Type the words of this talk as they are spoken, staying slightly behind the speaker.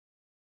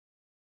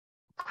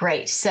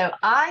Great. So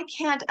I've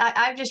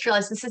just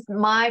realized this is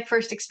my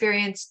first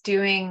experience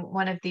doing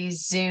one of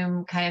these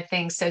Zoom kind of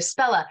things. So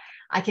Spela,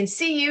 I can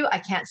see you. I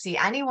can't see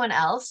anyone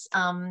else.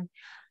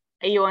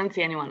 You won't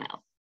see anyone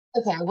else.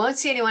 Okay, I won't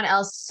see anyone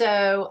else.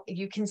 So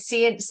you can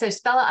see it. So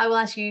Spela, I will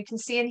ask you, you can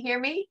see and hear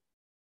me?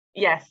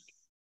 Yes.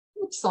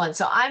 Excellent.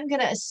 So I'm going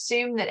to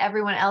assume that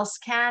everyone else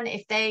can.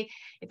 If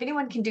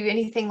anyone can do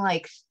anything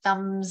like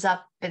thumbs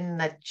up in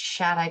the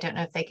chat, I don't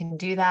know if they can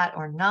do that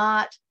or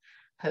not.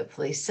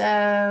 Hopefully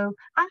so.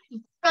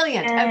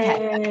 Brilliant.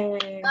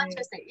 Okay.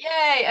 Fantastic.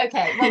 Yay.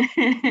 Okay.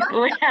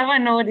 Well, we have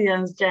an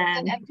audience,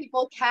 Jen. and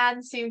people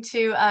can seem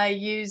to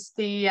use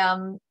the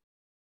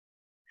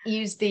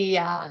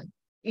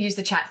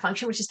chat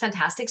function, which is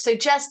fantastic. So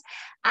just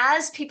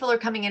as people are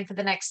coming in for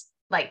the next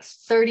like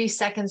 30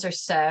 seconds or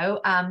so,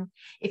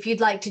 if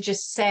you'd like to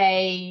just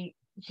say,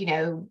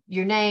 your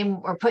name,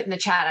 or put in the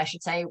chat, I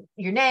should say,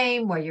 your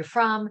name, where you're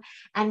from,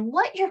 and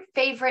what your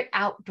favorite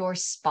outdoor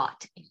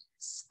spot is.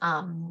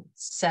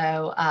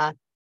 So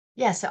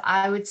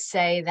I would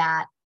say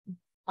that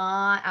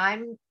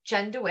I'm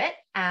Jen DeWitt,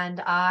 and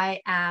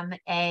I am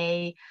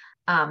a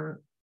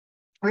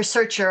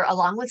researcher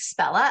along with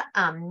Spela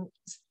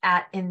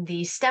in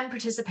the STEM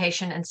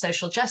participation and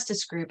social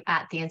justice group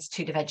at the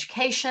Institute of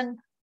Education,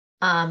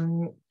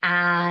 or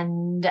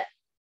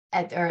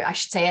I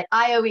should say at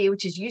IOE,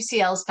 which is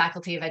UCL's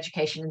Faculty of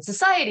Education and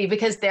Society,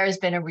 because there's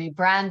been a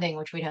rebranding,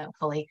 which we don't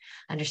fully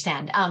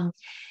understand.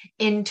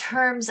 In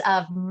terms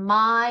of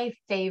my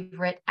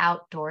favorite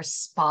outdoor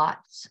spot,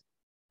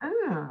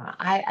 there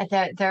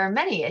are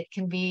many. It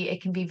can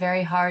be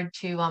very hard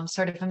to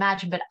sort of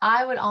imagine, but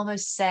I would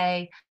almost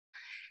say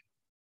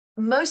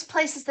most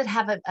places that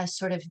have a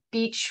sort of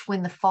beach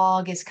when the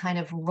fog is kind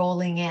of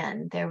rolling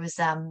in. There was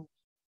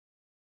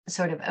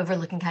sort of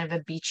overlooking kind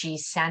of a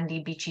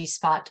sandy beachy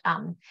spot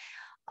on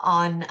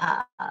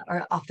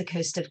or off the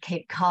coast of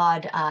Cape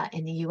Cod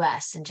in the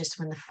US. And just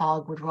when the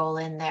fog would roll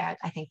in there,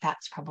 I think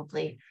that's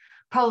probably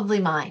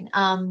mine.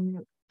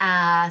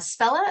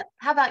 Spela,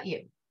 how about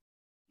you?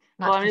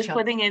 I'm just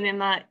putting it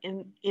in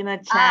a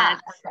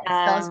chat.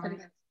 Okay.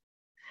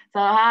 So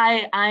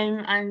hi,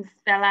 I'm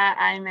Spela.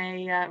 I'm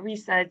a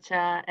researcher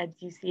at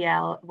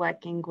UCL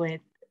working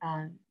with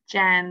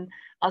Jen.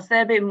 I'll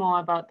say a bit more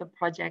about the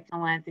project and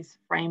where this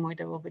framework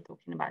that we'll be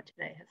talking about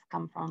today has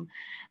come from.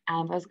 I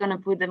was going to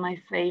put that my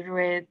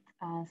favorite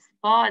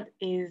spot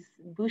is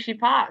Bushy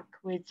Park,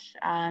 which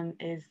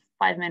is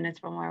 5 minutes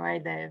from where I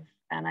live.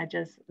 And I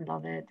just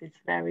love it. It's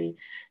very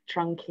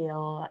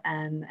tranquil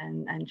and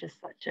just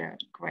such a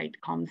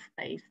great calm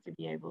space to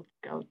be able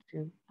to go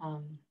to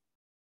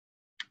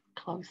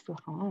close to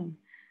home.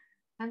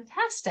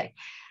 Fantastic.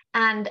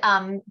 And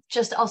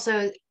just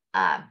also,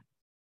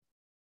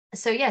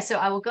 so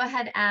I will go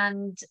ahead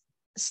and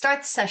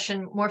start the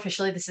session more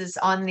officially. This is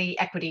on the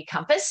Equity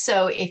Compass.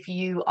 So if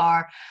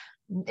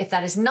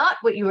that is not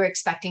what you were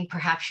expecting,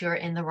 perhaps you're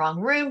in the wrong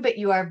room, but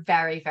you are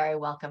very, very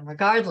welcome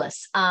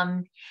regardless.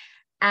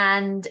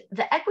 And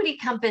the Equity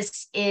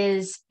Compass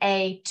is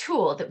a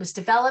tool that was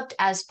developed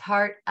as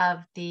part of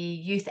the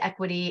Youth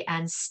Equity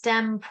and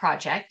STEM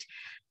project.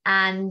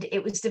 And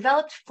it was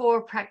developed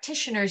for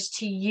practitioners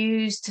to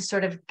use to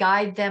sort of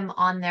guide them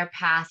on their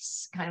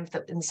paths, kind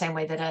of in the same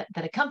way that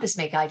a compass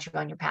may guide you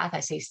on your path.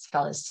 I see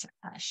Spela's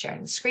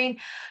sharing the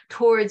screen,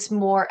 towards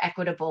more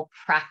equitable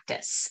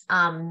practice.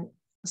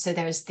 So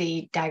there's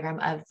the diagram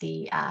of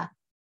the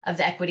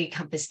Equity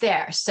Compass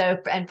there. So,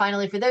 and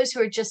finally, for those who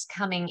are just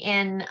coming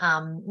in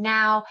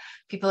now,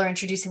 people are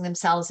introducing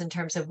themselves in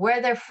terms of where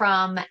they're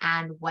from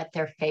and what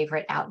their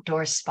favorite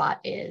outdoor spot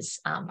is,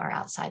 or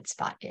outside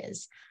spot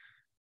is.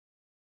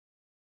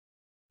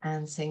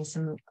 And seeing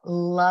some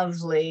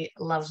lovely,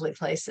 lovely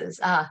places.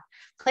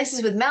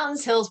 Places with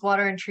mountains, hills,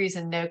 water, and trees,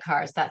 and no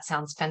cars. That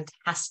sounds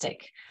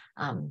fantastic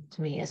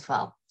to me as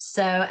well.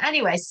 So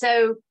anyway,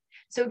 so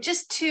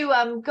just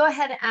to go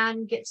ahead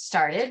and get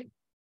started,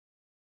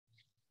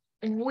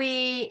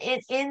 we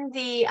in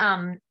the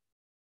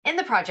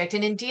project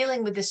and in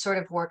dealing with this sort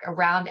of work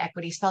around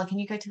equity. Spela, can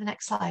you go to the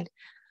next slide?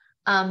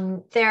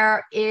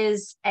 There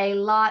is a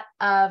lot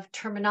of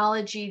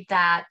terminology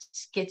that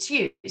gets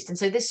used. And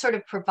so this sort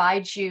of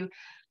provides you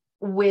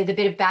with a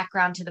bit of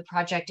background to the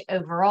project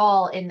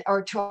overall,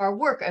 or to our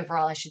work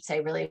overall, I should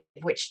say, really,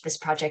 which this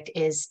project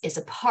is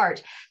a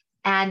part.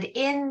 And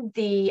in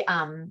the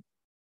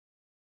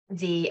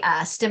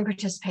STEM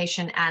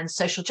participation and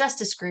social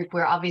justice group,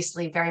 we're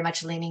obviously very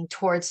much leaning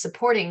towards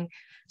supporting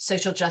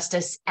social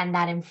justice, and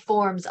that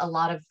informs a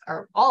lot of,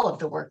 or all of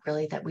the work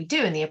really that we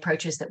do and the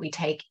approaches that we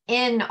take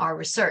in our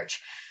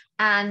research.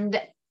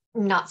 And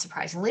not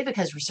surprisingly,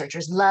 because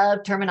researchers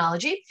love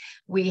terminology,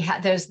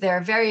 there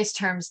are various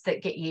terms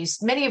that get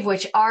used, many of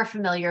which are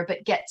familiar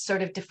but get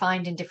sort of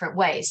defined in different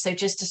ways. So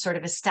just to sort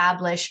of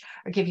establish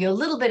or give you a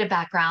little bit of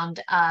background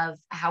of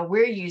how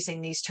we're using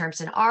these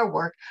terms in our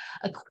work,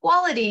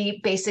 equality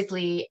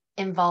basically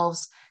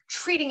involves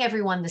treating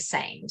everyone the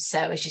same. So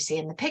as you see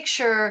in the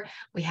picture,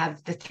 we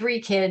have the 3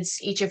 kids,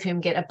 each of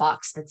whom get a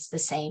box that's the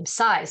same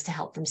size to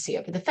help them see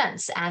over the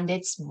fence. And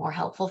it's more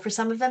helpful for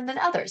some of them than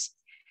others.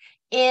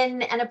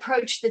 In an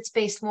approach that's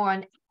based more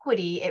on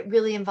equity, it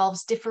really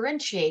involves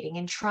differentiating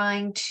and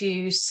trying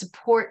to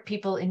support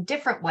people in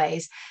different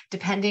ways,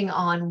 depending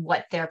on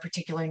what their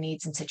particular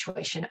needs and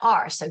situation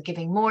are. So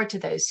giving more to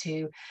those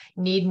who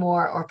need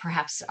more or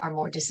perhaps are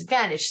more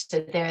disadvantaged.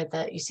 So there,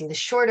 you see the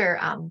shorter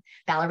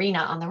ballerina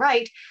on the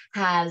right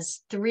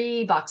has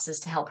 3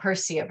 boxes to help her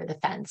see over the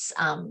fence,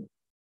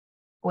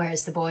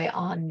 whereas the boy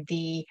on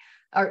the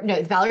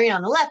ballerina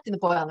on the left and the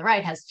boy on the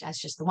right has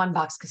just the 1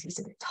 box because he's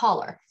a bit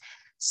taller.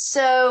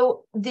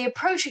 So the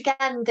approach,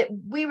 again, that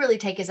we really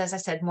take is, as I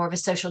said, more of a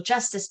social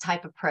justice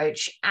type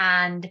approach.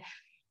 And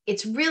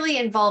it's really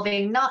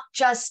involving not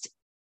just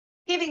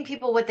giving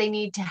people what they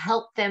need to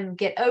help them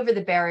get over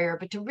the barrier,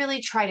 but to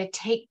really try to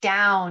take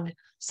down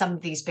some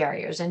of these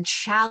barriers and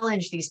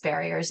challenge these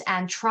barriers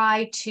and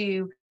try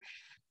to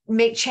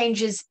make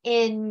changes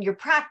in your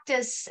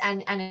practice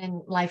and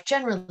in life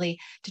generally,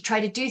 to try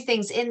to do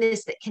things in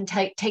this that can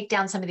take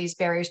down some of these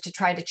barriers, to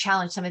try to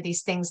challenge some of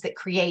these things that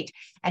create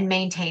and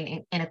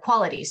maintain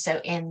inequality.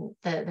 So in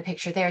the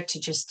picture there, to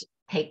just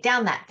take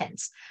down that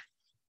fence.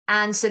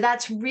 And so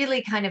that's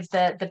really kind of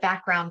the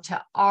background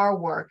to our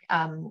work,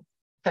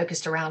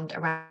 focused around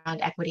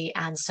equity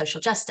and social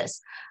justice.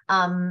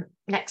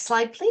 Next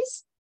slide,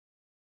 please.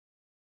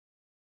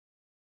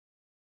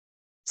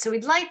 So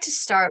we'd like to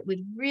start with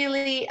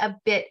really a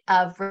bit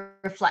of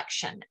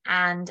reflection,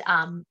 and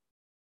I'm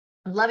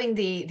loving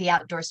the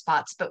outdoor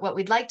spots. But what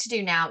we'd like to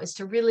do now is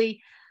to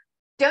really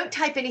don't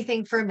type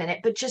anything for a minute,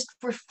 but just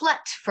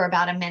reflect for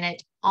about a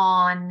minute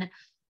on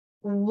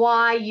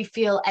why you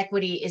feel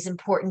equity is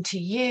important to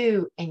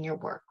you in your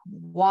work,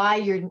 why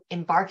you're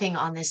embarking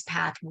on this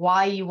path,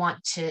 why you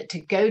want to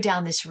go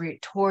down this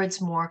route towards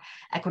more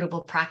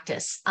equitable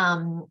practice,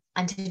 and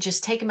to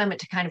just take a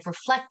moment to kind of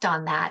reflect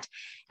on that.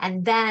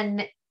 And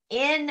then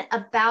in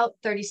about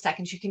 30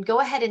 seconds, you can go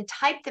ahead and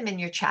type them in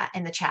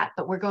the chat,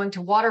 but we're going to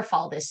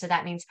waterfall this. So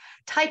that means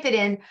type it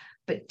in,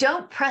 but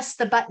don't press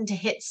the button to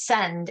hit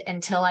send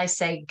until I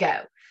say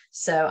go.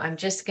 So I'm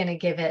just going to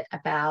give it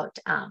about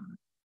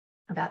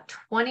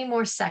 20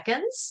 more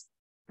seconds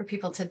for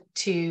people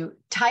to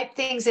type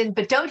things in,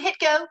 but don't hit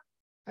go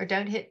or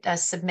don't hit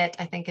submit,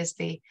 I think is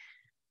the,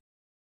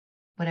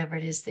 whatever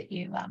it is that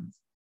you,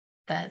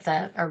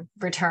 or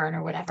return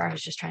or whatever. I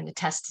was just trying to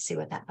test to see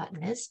what that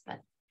button is,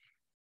 but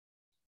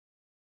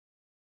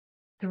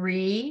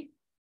 3,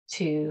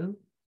 2,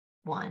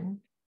 1,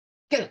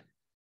 go.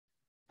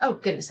 Oh,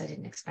 goodness, I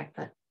didn't expect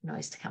that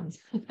noise to come.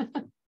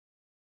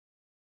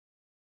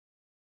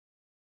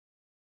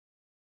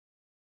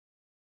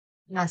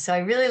 Yeah, so I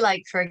really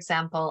like, for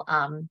example,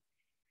 oh,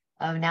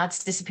 now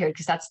it's disappeared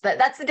because that's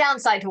the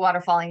downside to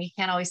waterfalling. You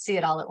can't always see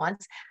it all at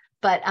once.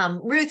 But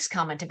Ruth's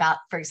comment about,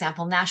 for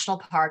example, national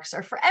parks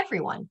are for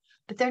everyone,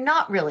 but they're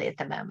not really at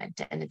the moment.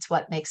 And it's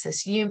what makes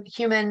us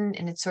human,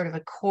 and it's sort of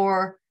a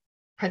core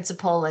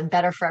principle and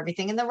better for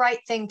everything and the right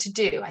thing to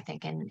do, I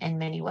think, in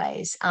many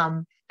ways.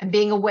 And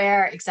being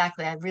aware,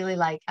 exactly, I really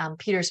like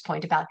Peter's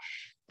point about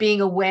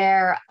being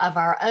aware of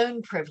our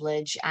own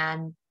privilege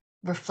and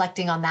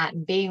reflecting on that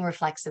and being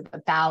reflexive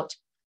about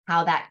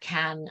how that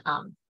can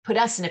put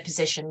us in a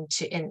position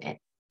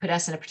put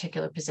us in a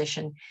particular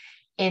position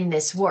in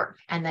this work.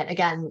 And that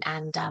again,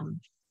 and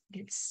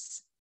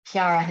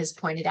Chiara has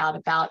pointed out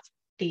about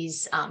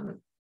these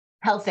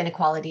health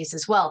inequalities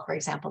as well, for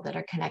example, that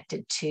are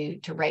connected to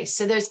race.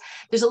 So there's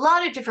a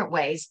lot of different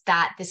ways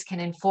that this can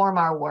inform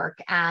our work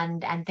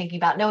and thinking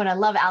about, and I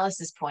love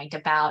Alice's point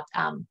about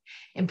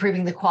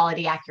improving the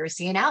quality,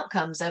 accuracy, and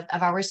outcomes of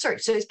our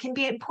research. So it can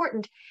be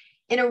important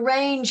in a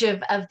range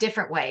of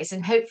different ways.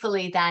 And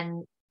hopefully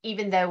then,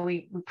 even though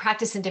we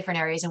practice in different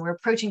areas and we're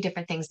approaching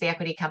different things, the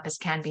Equity Compass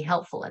can be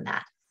helpful in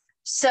that.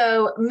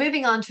 So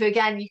moving on to,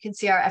 again, you can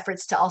see our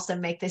efforts to also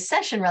make this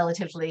session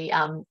relatively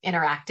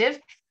interactive.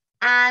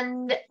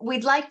 And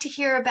we'd like to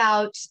hear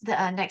about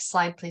the next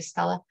slide, please,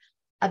 Spela,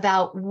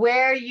 about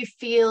where you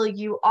feel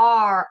you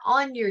are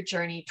on your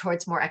journey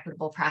towards more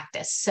equitable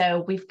practice.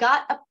 So we've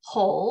got a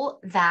poll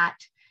that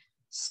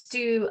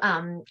Stu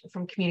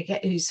from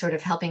Communicate, who's sort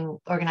of helping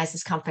organize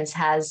this conference,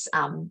 has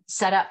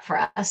set up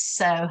for us.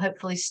 So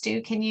hopefully,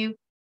 Stu, can you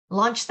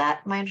launch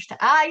that? My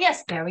understanding.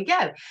 Yes, there we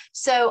go.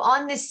 So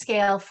on this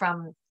scale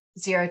from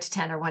 0 to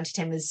 10 or 1 to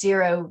 10, with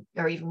 0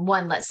 or even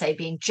 1, let's say,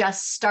 being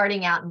just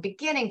starting out and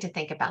beginning to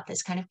think about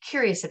this, kind of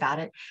curious about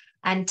it,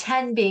 and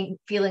 10 being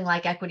feeling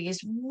like equity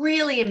is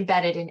really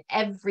embedded in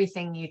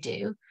everything you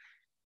do.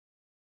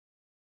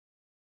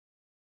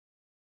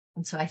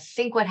 And so I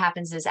think what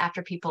happens is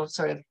after people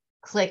sort of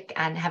click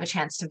and have a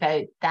chance to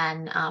vote,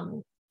 then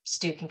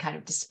Stu can kind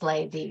of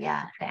display the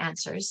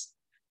answers.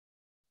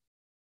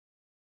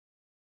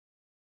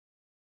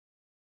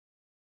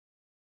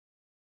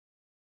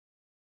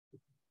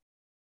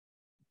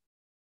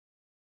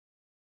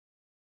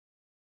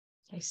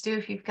 Okay, Stu,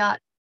 if you've got,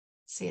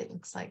 see, it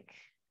looks like,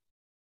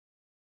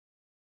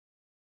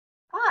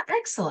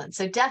 excellent.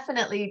 So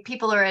definitely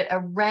people are at a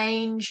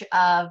range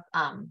of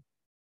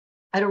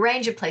at a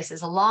range of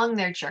places along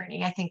their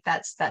journey. I think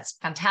that's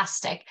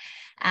fantastic.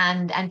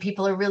 And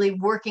people are really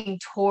working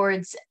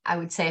towards, I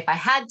would say, if I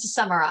had to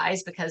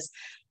summarize, because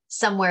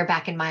somewhere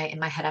back in my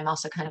head, I'm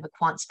also kind of a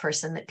quants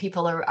person, that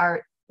people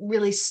are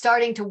really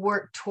starting to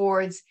work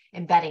towards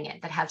embedding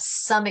it, that have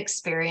some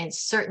experience,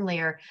 certainly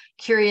are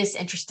curious,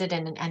 interested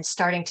in, and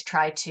starting to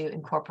try to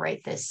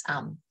incorporate this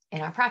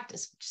in our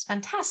practice, which is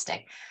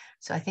fantastic.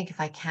 So I think if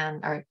I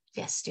can, or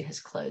yes, Stu has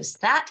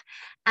closed that.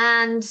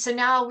 And so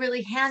now I'll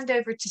really hand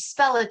over to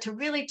Spela to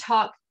really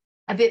talk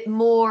a bit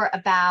more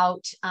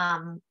about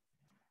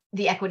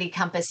the equity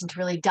compass and to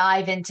really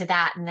dive into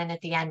that. And then at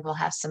the end, we'll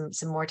have some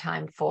more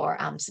time for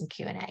some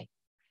Q&A.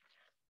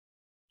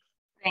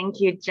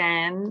 Thank you,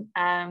 Jen.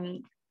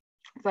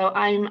 So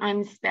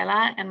I'm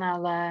Spela,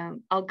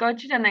 and I'll go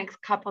to the next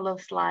couple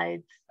of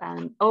slides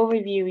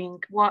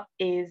overviewing what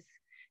is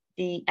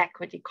the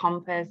equity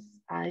compass.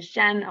 As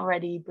Jen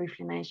already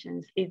briefly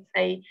mentioned, it's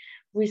a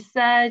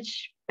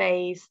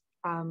research-based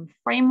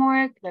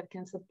framework that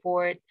can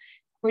support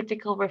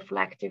critical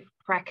reflective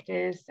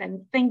practice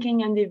and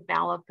thinking and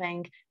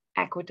developing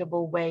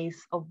equitable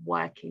ways of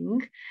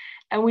working.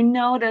 And we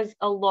know there's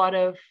a lot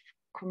of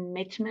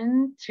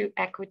commitment to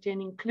equity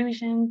and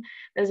inclusion.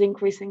 There's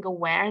increasing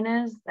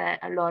awareness that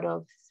a lot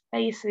of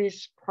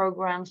spaces,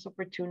 programs,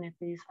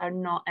 opportunities are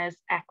not as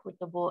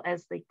equitable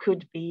as they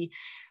could be.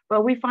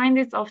 But we find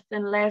it's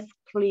often less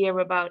clear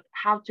about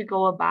how to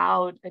go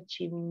about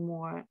achieving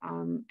more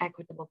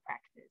equitable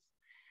practice.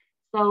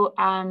 So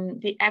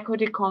the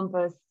equity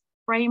compass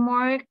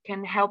framework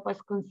can help us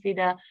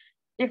consider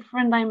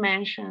different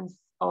dimensions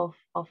of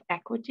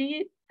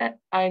equity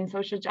and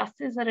social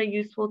justice that are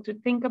useful to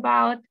think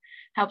about,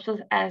 helps us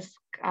ask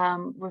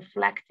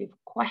reflective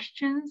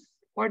questions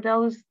for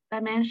those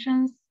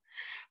dimensions.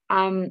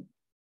 And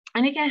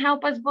it can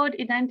help us both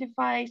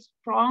identify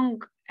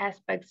strong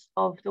aspects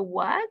of the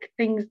work,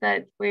 things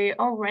that we're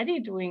already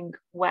doing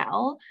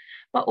well,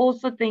 but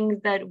also things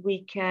that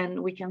we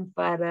can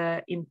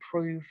further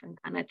improve and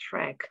kind of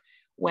track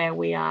where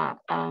we are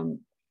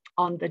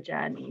on the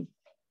journey.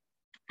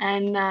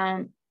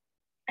 And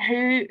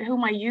who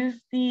might use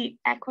the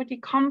equity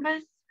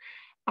compass?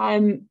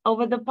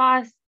 Over the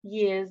past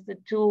years, the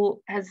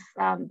tool has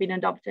been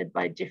adopted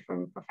by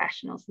different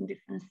professionals in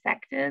different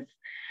sectors.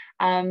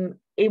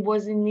 It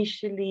was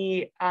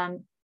initially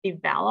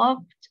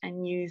developed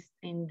and used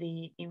in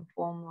the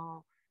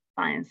informal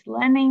science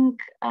learning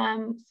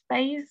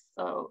space,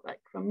 so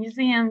like from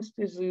museums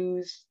to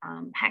zoos,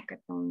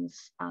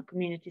 hackathons,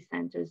 community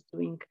centers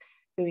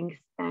doing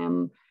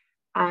STEM,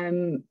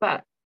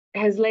 but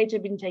has later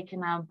been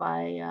taken up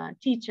by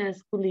teachers,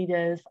 school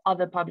leaders,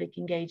 other public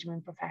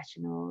engagement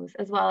professionals,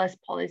 as well as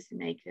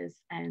policymakers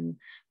and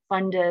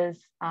funders.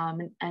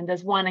 And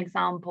there's one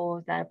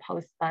example that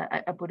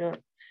I put an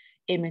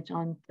image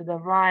on to the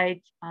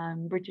right.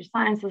 British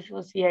Science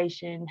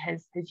Association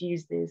has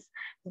used this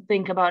to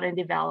think about and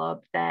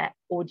develop their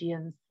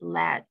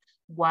audience-led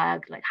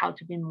work, like how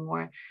to be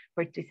more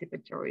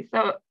participatory.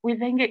 So we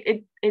think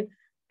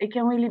it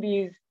can really be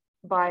used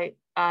by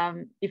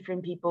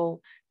different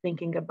people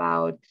thinking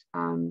about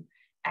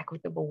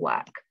equitable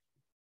work.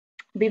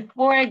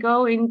 Before I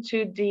go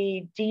into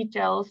the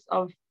details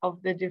of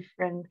the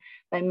different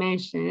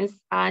dimensions,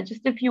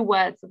 just a few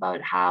words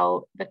about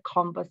how the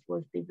compass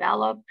was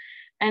developed.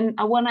 And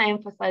I want to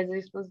emphasize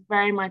this was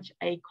very much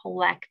a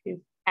collective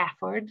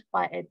effort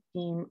by a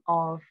team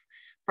of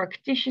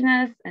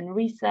practitioners and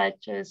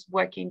researchers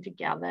working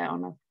together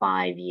on a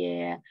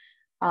 5-year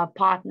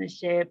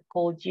partnership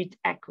called Youth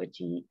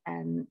Equity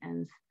and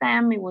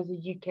STEM. It was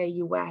a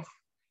UK-US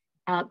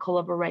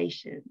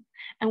collaboration.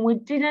 And we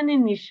didn't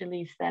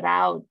initially set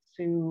out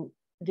to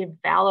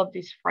develop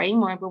this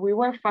framework, but we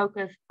were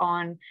focused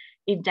on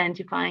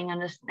identifying,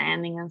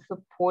 understanding, and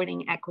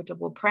supporting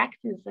equitable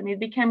practice. And it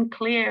became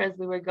clear as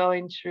we were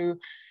going through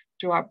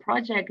our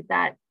project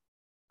that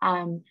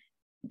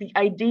the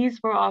ideas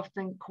were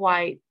often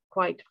quite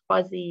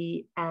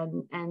fuzzy,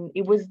 and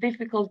it was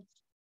difficult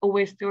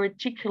always to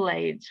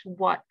articulate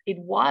what it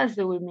was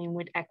that we mean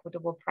with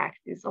equitable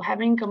practice. So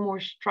having a more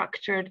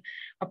structured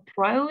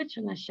approach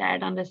and a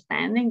shared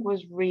understanding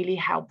was really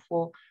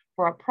helpful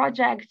for our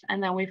project.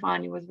 And then we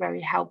found it was very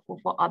helpful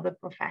for other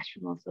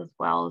professionals as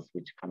well,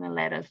 which kind of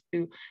led us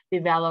to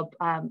develop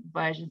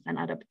versions and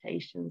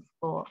adaptations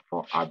for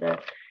other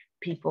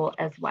people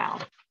as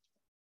well.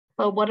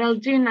 So what I'll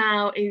do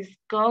now is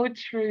go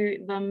through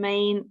the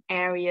main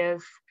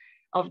areas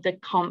of the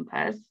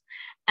compass.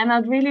 And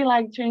I'd really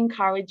like to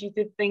encourage you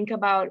to think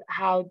about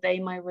how they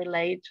might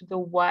relate to the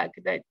work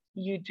that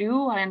you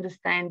do. I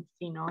understand,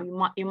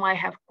 you might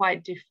have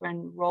quite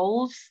different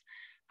roles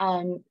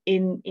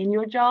in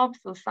your job.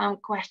 So some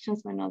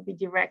questions may not be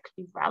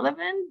directly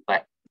relevant,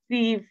 but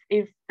see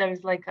if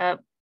there's like an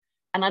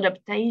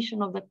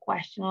adaptation of the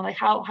question, or like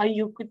how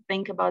you could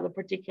think about a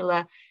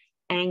particular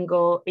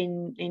angle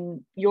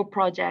in your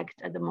project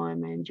at the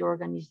moment, your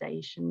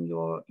organization,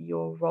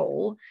 your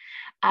role.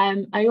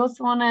 I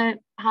also want to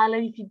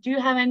highlight, if you do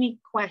have any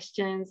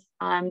questions,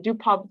 do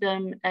pop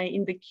them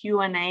in the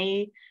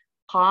Q&A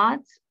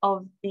part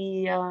of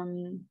the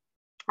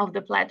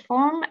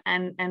platform,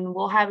 and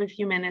we'll have a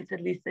few minutes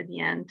at least at the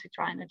end to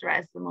try and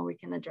address them, or we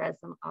can address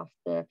them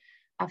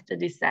after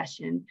this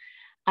session.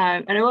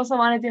 And I also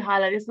wanted to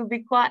highlight this will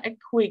be quite a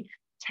quick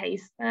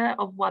taster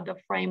of what the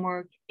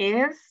framework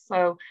is.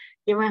 So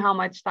given how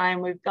much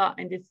time we've got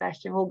in this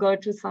session, we'll go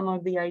to some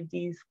of the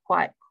ideas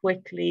quite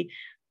quickly.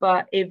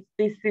 But if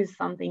this is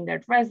something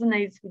that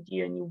resonates with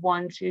you and you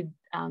want to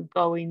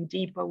go in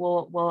deeper,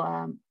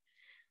 we'll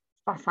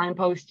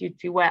signpost you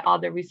to where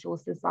other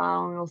resources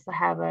are. And we also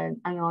have an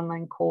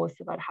online course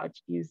about how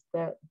to use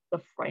the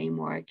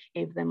framework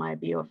if they might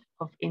be of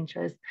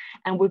interest.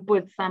 And we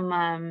put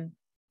some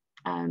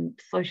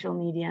social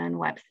media and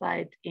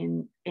website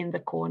in the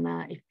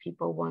corner if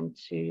people want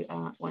to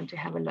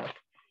have a look.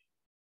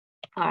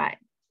 All right,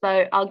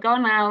 so I'll go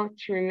now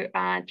through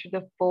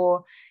the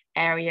 4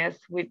 areas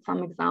with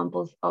some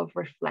examples of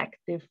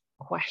reflective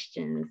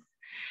questions.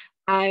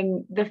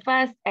 The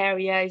first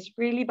area is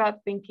really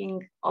about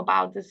thinking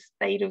about the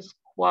status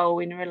quo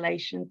in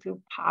relation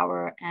to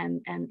power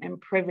and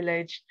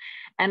privilege.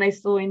 And I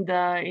saw in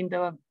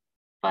the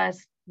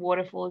first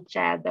waterfall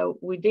chat that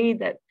we did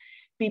that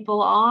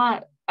people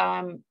are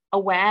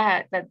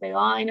aware that there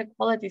are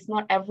inequalities.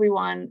 Not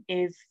everyone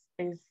is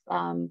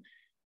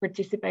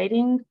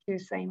participating to the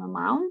same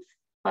amounts,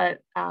 but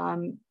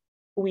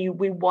we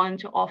want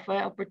to offer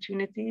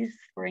opportunities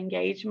for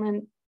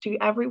engagement to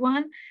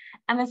everyone.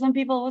 And there's some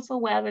people also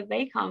aware that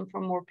they come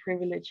from more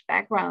privileged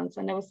backgrounds.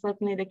 And that was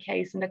certainly the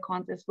case in the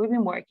context we've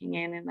been working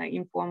in the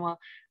informal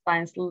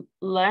science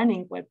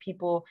learning, where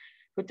people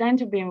who tend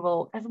to be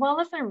involved, as well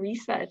as the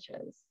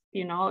researchers,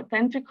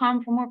 tend to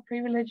come from more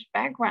privileged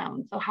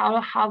backgrounds. So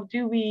how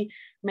do we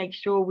make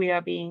sure we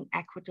are being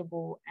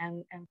equitable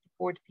and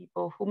support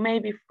people who may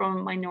be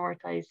from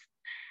minoritized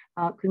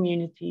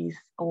communities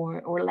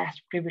or less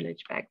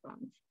privileged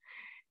backgrounds?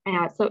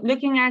 So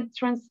looking at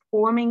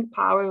transforming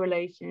power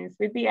relations,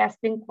 we'd be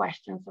asking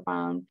questions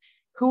around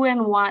who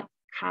and what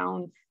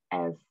counts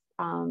as,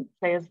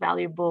 say, as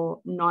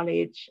valuable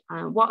knowledge.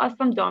 What are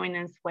some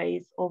dominant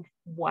ways of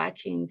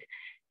working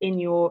in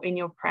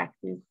your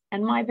practice,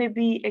 and might they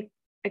be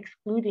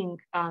excluding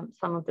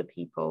some of the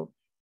people?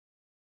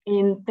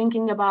 In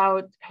thinking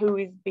about who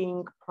is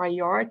being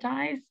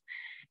prioritized,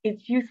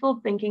 it's useful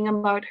thinking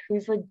about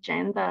whose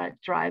agenda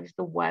drives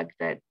the work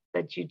that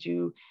you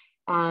do.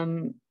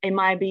 It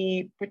might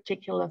be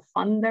particular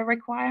funder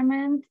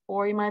requirement,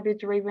 or it might be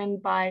driven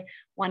by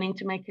wanting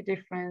to make a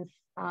difference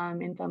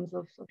in terms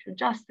of social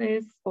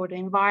justice or the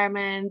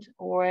environment,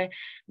 or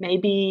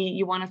maybe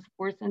you want to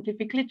support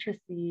scientific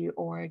literacy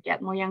or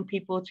get more young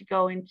people to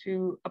go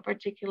into a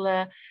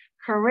particular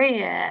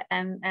career.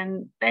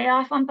 And there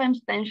are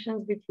sometimes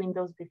tensions between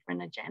those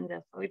different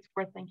agendas. So it's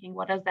worth thinking,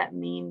 what does that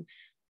mean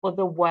for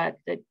the work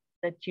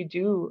that you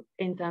do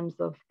in terms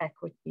of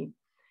equity?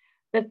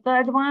 The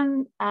third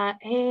one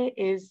here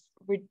is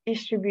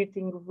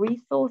redistributing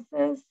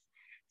resources.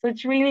 So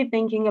it's really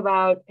thinking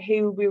about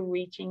who we're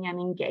reaching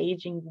and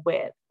engaging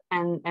with,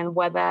 and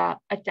whether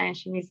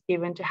attention is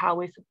given to how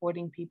we're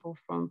supporting people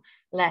from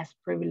less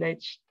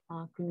privileged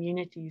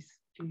communities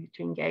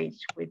to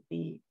engage with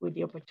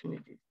the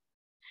opportunities.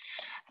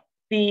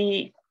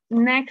 The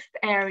next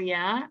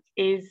area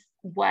is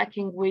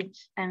working with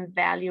and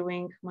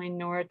valuing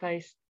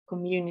minoritized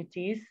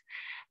communities.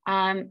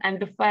 And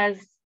the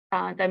first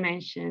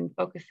dimension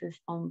focuses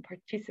on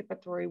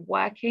participatory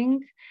working.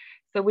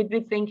 So we'd be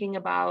thinking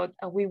about,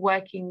 are we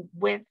working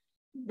with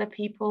the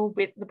people,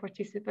 with the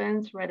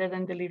participants, rather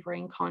than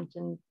delivering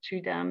content to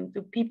them?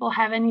 Do people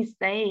have any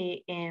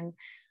say in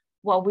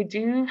what we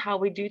do, how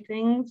we do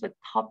things, the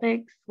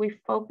topics we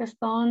focused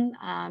on?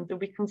 Do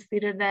we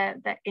consider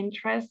that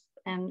interest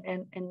and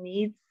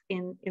needs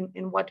in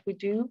what we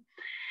do?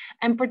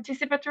 And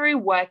participatory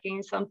working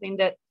is something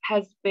that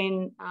has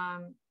been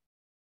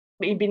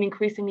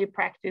increasingly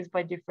practiced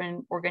by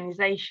different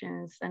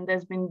organizations, and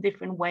there's been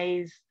different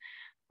ways,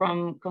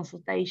 from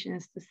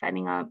consultations to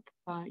setting up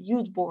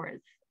youth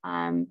boards,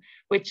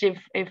 which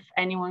if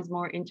anyone's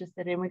more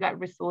interested in, we got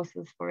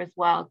resources for as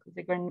well, because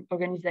the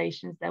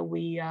organizations that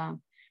we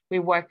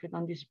worked with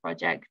on this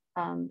project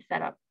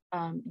set up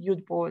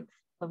youth boards.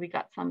 So we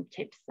got some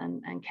tips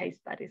and case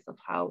studies of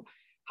how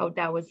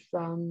that was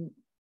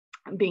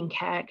being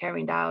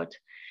carried out.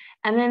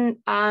 And then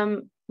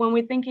when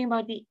we're thinking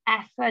about the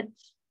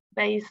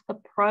asset-based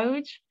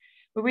approach,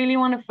 we really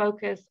want to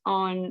focus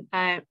on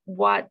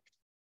what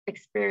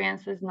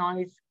experiences,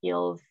 knowledge,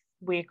 skills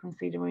we're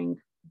considering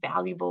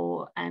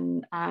valuable,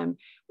 and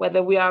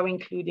whether we are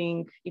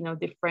including,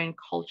 different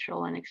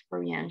cultural and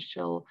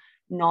experiential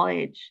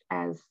knowledge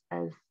as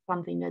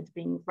something that's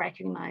being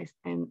recognized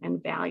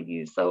and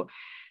valued. So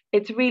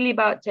it's really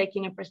about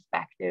taking a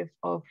perspective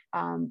of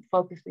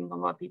focusing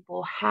on what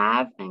people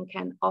have and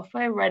can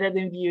offer, rather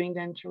than viewing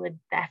them through a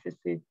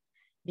deficit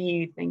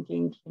view,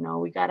 thinking,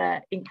 we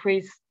gotta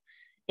increase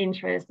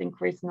interest,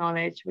 increase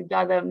knowledge. We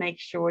gotta make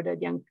sure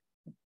that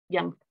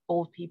young,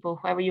 old people,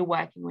 whoever you're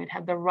working with,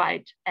 have the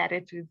right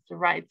attitudes, the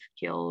right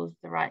skills,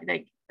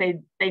 they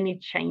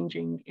need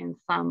changing in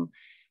some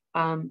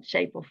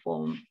shape or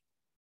form.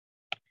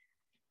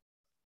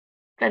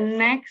 The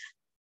next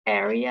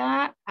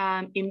area,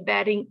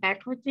 embedding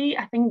equity,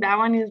 I think that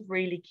one is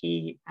really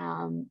key,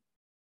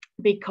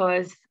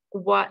 because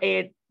what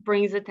it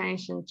brings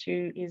attention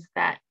to is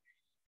that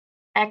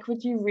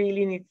equity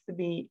really needs to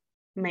be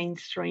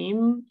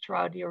mainstream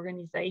throughout the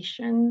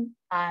organization.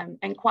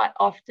 And quite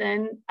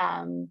often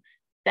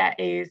that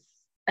is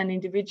an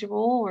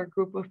individual or a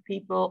group of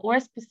people or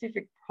a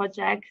specific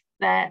project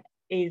that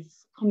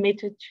is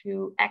committed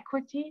to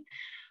equity,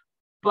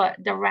 but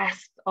the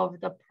rest of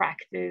the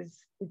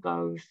practice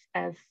goes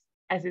as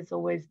it's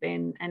always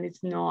been, and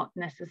it's not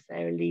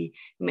necessarily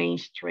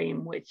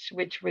mainstream, which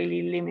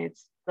really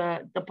limits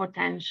the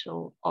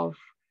potential of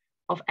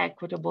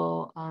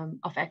equitable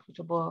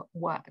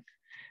work.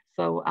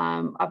 So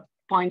a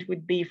point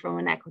would be, from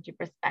an equity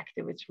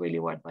perspective, it's really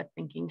worth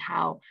thinking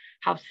how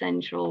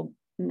central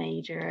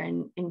major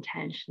and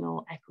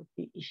intentional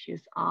equity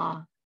issues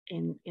are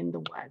in the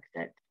work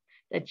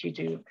that you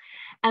do.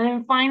 And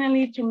then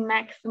finally, to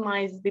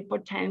maximize the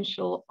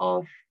potential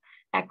of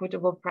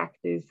equitable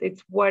practice,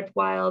 it's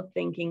worthwhile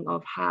thinking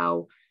of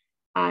how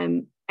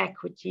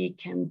equity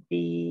can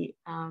be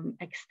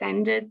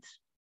extended,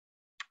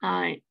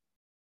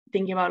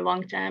 thinking about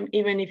long term,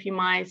 even if you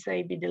might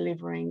say be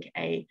delivering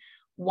a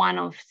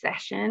one-off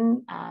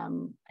session, a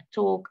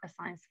talk, a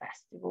science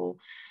festival.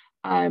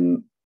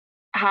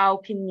 How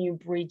can you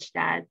bridge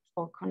that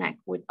or connect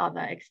with other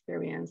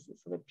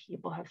experiences so that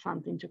people have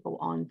something to go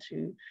on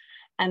to?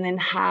 And then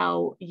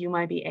how you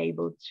might be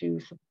able to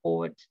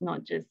support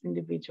not just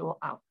individual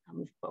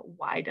outcomes, but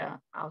wider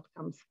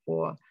outcomes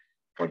for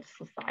the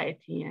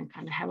society, and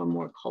kind of have a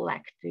more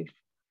collective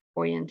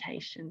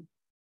orientation.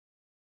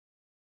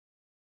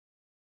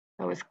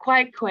 That was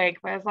quite quick,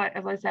 but as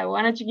I said, I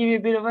wanted to give you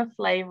a bit of a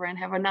flavor and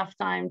have enough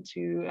time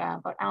to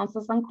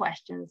answer some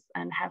questions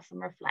and have some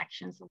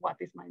reflections of what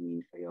this might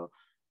mean for your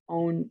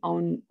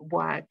own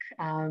work.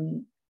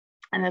 And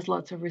there's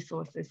lots of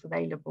resources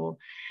available.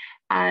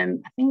 I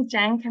think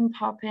Jen can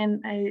pop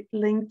in a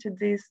link to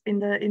this in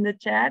the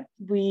chat.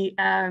 We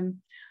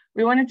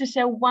wanted to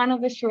share one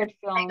of the short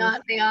films.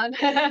 Hang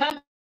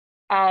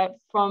on.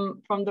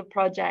 From the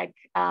project,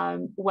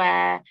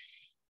 where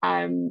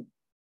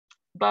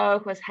Bo,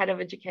 who was head of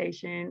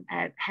education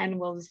at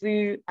Henwell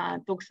Zoo,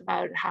 talks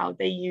about how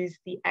they use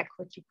the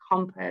equity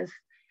compass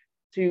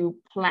to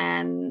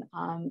plan,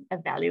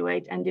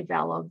 evaluate, and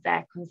develop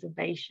their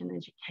conservation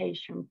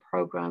education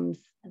programs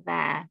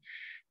there.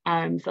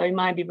 So it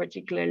might be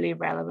particularly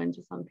relevant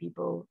to some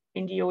people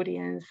in the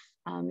audience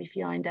if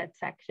you are in that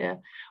sector.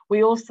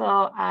 We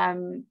also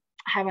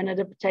have an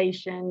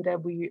adaptation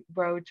that we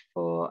wrote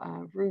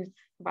for Ruth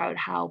about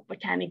how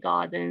botanic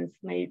gardens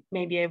may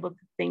be able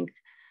to think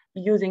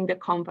using the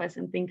compass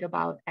and think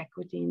about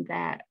equity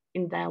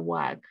in their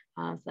work.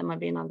 So that might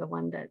be another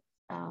one that's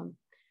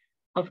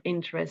of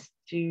interest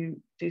to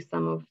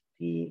some of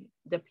the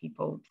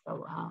people.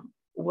 So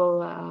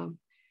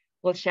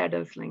we'll share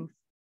those links.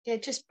 Yeah,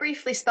 just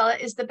briefly, Spela,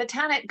 is the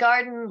Botanic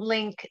Garden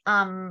link,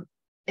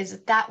 is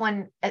that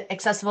one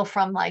accessible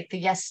from like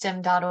the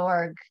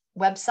yesstem.org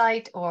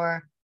website,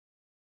 or?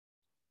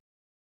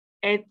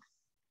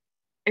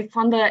 It's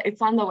on the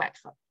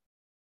website.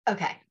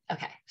 Okay.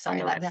 Sorry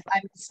about that.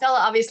 Spela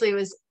obviously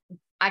was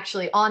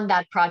actually on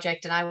that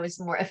project, and I was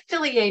more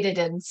affiliated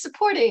and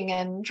supporting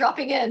and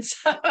dropping in.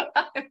 So,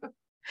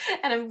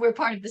 and we're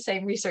part of the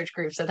same research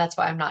group, so that's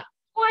why I'm not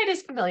quite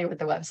as familiar with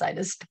the website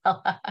as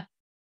Spela.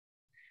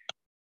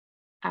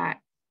 All right.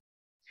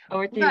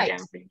 Over to you, Jen,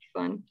 for this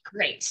one.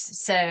 Great.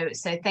 So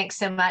thanks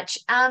so much.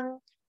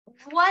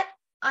 What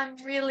I'm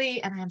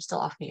really, and I'm still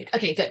off mute.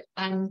 Okay, good.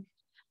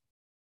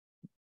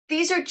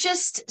 These are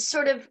just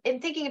sort of in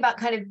thinking about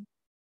kind of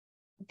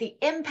the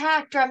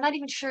impact, or I'm not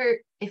even sure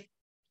if,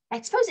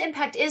 I suppose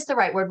impact is the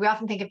right word. We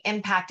often think of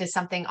impact as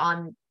something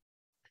on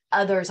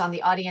others, on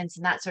the audience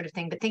and that sort of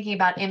thing, but thinking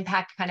about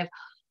impact kind of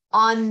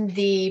on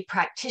the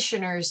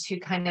practitioners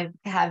who kind of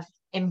have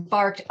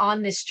embarked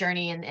on this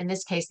journey. And in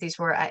this case, these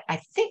were,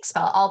 I think,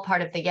 Spela, all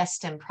part of the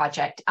YesSTEM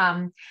project.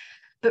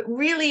 But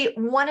really,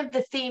 one of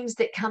the themes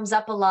that comes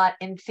up a lot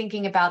in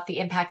thinking about the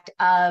impact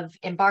of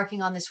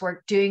embarking on this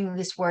work, doing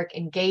this work,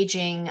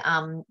 engaging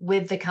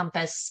with the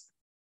compass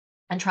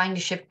and trying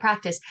to shift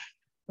practice,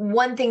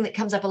 one thing that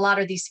comes up a lot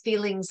are these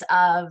feelings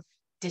of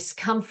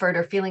discomfort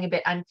or feeling a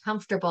bit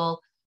uncomfortable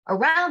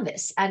around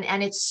this.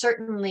 And it's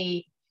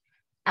certainly,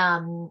 I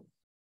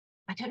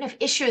don't know if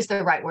issue is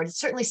the right word. It's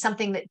certainly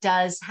something that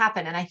does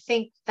happen. And I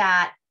think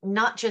that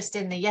not just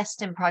in the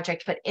YesSTEM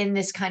project, but in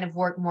this kind of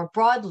work more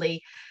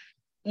broadly,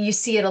 you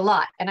see it a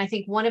lot. And I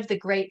think one of the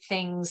great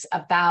things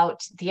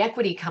about the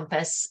Equity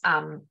Compass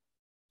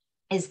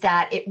is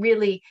that it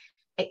really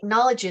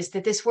acknowledges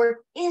that this work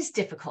is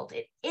difficult,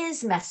 it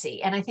is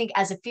messy. And I think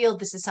as a field,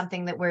 this is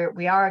something that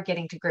we are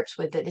getting to grips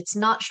with, that it's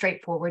not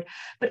straightforward,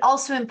 but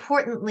also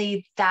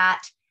importantly,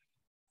 that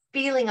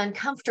feeling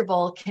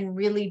uncomfortable can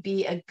really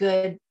be a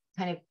good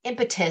kind of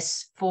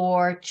impetus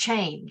for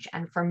change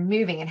and for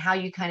moving, and how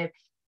you kind of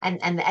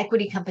And the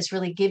equity compass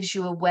really gives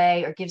you a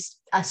way, or gives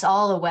us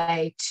all a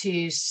way,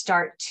 to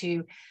start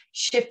to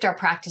shift our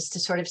practice to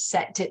sort of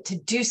to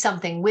do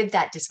something with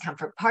that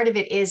discomfort. Part of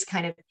it is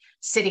kind of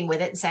sitting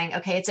with it and saying,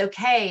 okay, it's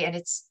okay, and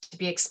it's to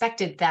be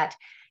expected that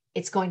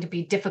it's going to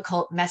be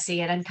difficult,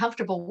 messy, and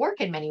uncomfortable work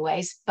in many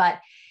ways, but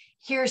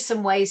here's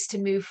some ways to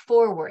move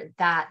forward,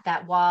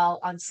 that while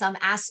on some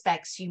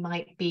aspects you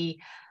might be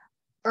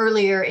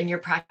earlier in your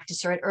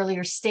practice or at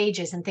earlier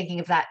stages and thinking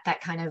of that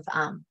kind of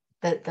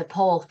the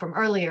poll from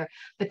earlier,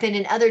 but then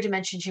in other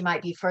dimensions you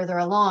might be further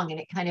along, and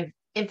it kind of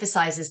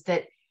emphasizes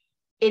that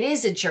it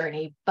is a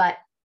journey, but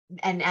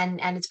and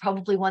it's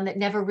probably one that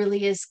never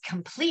really is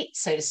complete,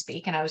 so to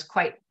speak. And I was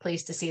quite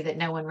pleased to see that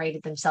no one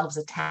rated themselves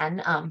a 10,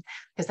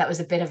 because that was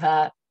a bit of a,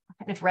 I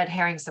don't know if red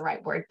herring is the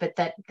right word, but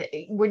that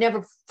we're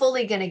never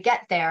fully going to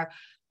get there,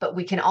 but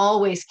we can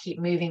always keep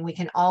moving, we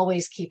can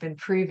always keep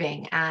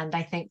improving. And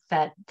I think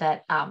that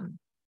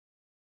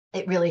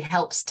it really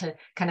helps to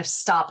kind of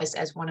stop,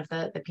 as one of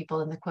the people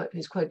in the quote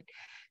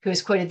who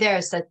is quoted there,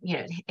 is that, you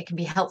know, it can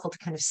be helpful to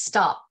kind of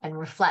stop and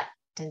reflect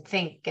and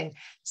think and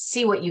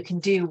see what you can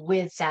do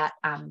with that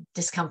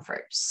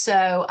discomfort.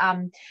 So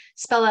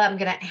Spela, I'm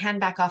going to hand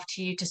back off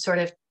to you to sort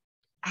of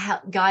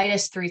guide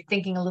us through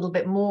thinking a little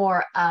bit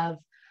more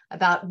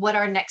about what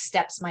our next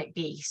steps might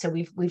be. So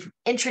we've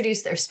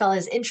introduced, or Spela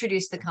has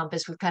introduced the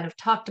compass. We've kind of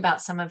talked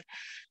about some of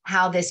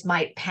how this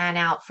might pan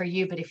out for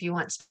you, but if you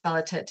want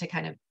Spela to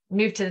kind of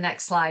move to the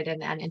next slide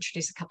and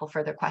introduce a couple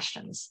further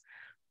questions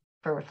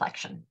for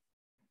reflection.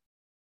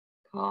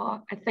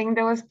 Cool. I think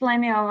there was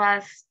plenty of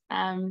us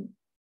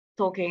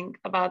talking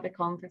about the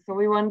compass. So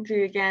we want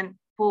to again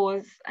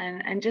pause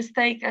and just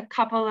take a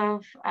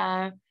couple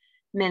of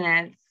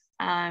minutes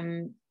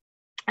and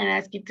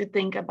ask you to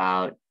think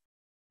about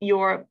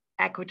your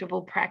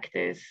equitable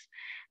practice,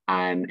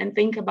 and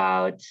think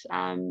about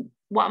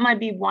what might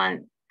be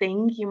one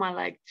thing you might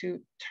like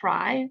to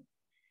try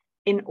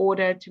in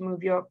order to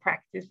move your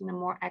practice in a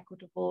more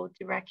equitable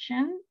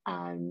direction.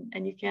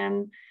 And you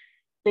can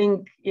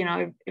think, you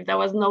know, if there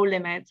was no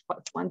limits,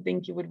 what's one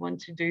thing you would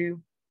want to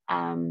do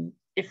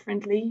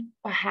differently,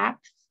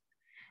 perhaps?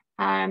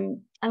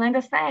 And then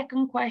the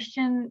second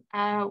question,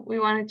 we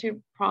wanted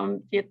to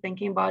prompt you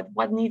thinking about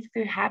what needs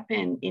to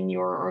happen in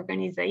your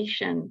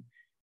organization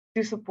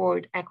to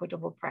support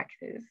equitable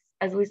practice.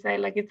 As we say,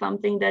 like, it's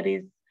something that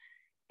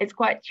it's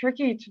quite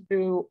tricky to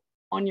do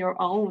on your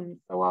own.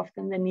 So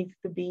often there needs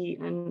to be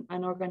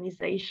an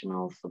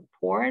organizational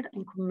support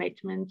and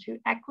commitment to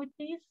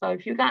equity. So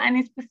if you got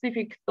any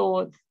specific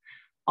thoughts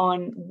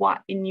on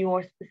what in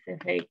your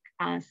specific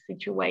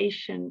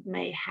situation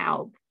may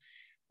help,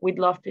 we'd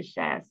love to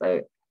share.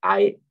 So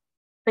I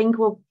think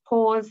we'll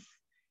pause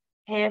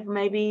here for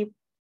maybe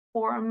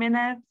 4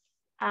 minutes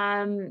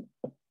and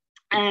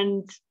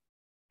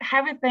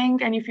have a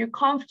think. And if you're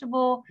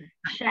comfortable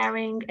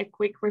sharing a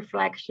quick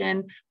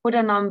reflection, put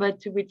a number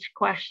to which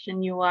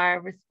question you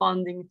are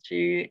responding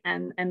to,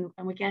 and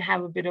we can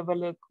have a bit of a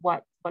look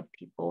what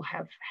people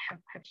have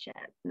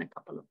shared in a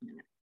couple of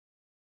minutes.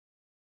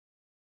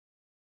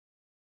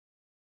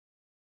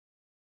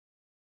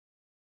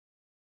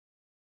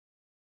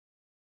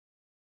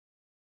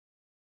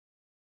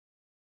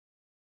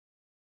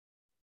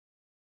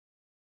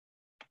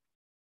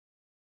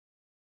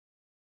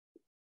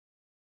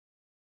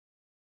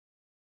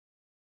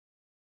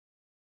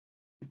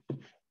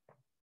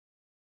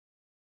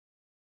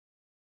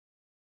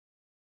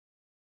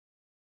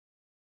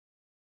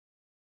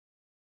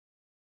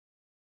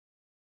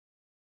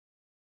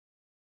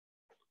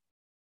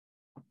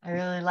 I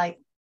really like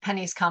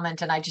Penny's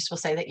comment, and I just will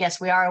say that,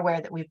 yes, we are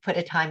aware that we've put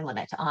a time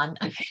limit on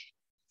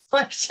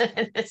reflection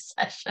in this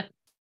session.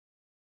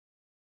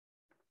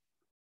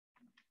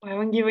 We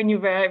haven't given you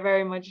very,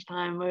 very much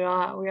time. We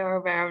are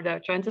aware of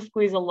that, trying to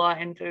squeeze a lot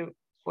into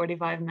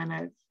 45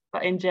 minutes.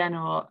 But in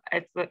general,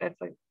 it's a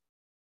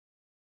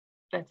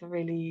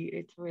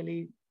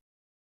really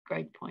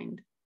great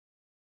point.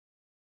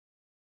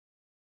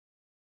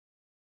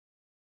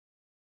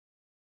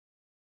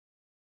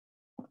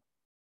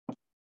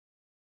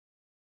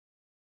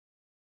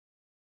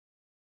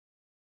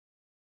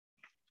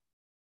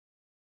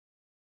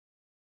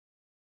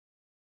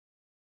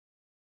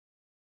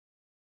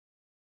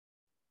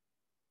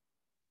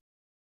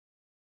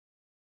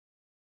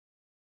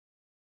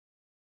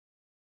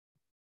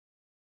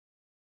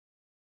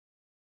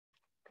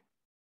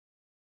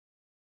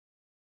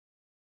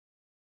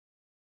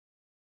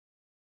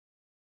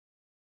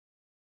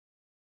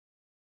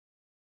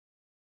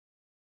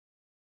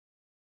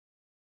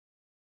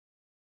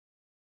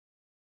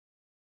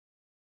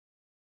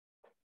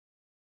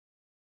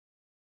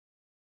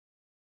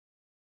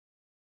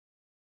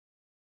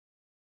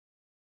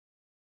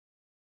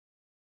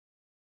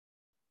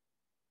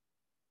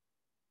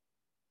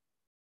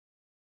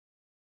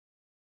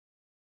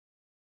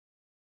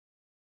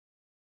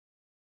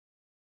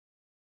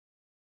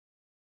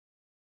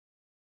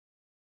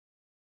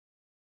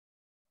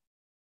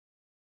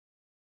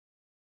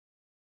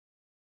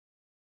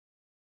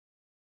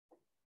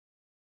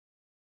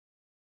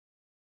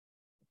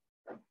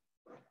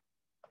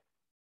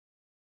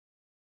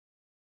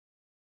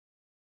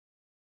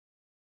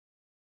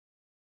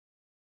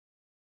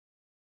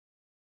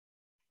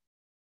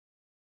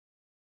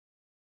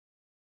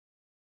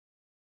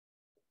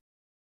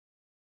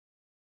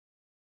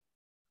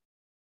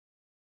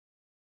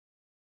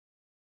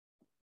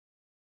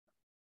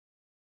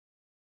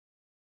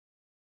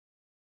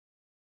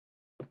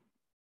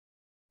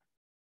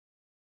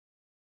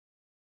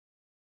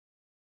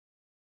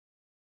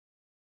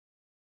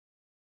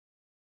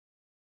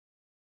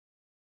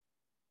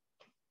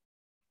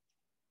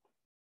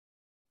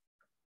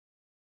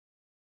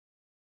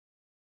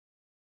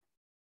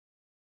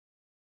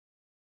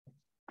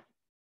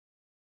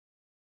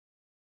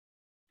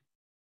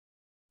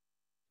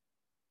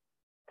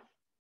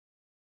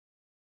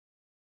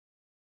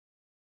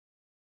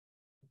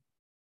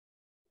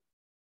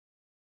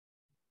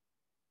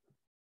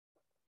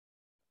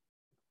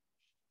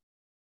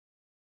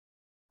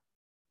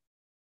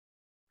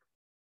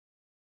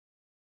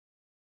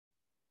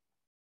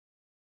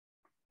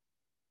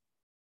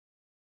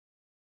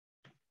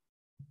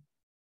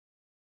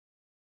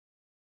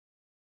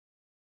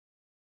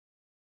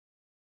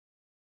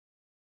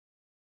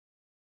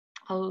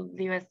 I'll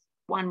leave us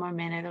 1 more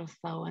minute or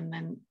so, and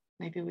then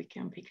maybe we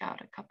can pick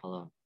out a couple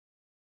of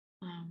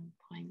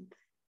points.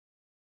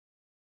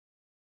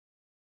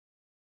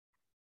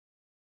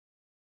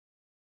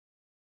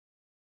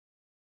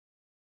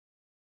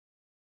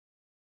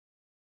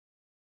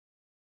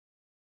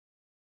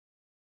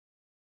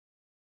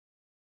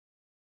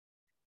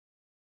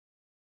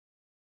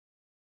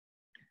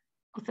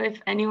 Also,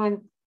 if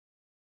anyone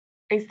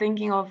is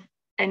thinking of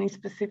any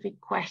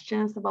specific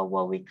questions about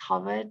what we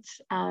covered,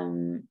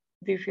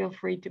 do feel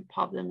free to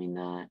pop them in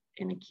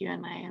a Q&A,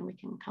 and we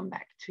can come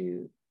back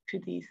to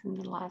these in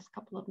the last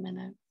couple of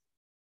minutes.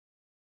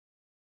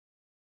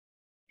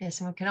 Yes,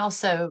 and we can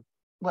also,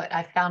 what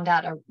I found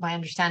out, or my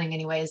understanding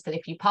anyway, is that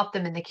if you pop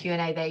them in the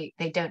Q&A,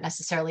 they don't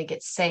necessarily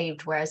get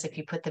saved, whereas if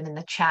you put them in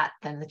the chat,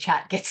 then the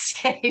chat gets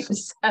saved.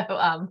 So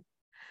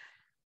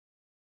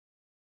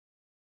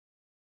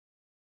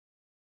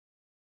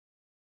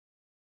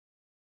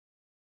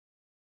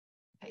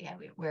but yeah,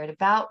 we're at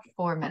about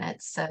 4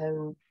 minutes.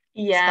 So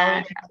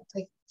Yeah, Spela, would you like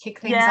to kick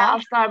things yeah, off?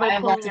 I'll start by I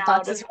have lots of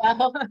thoughts as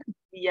well.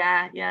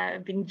 Yeah,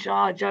 I've been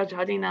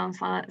jotting down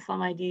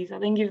some ideas. I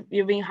think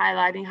you've been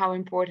highlighting how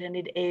important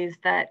it is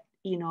that,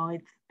 you know,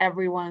 it's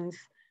everyone's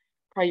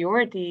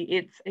priority.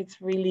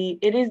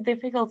 It is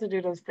difficult to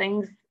do those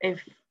things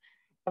if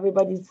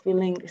everybody's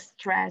feeling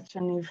stretched,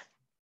 and if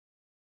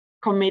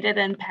committed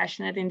and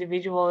passionate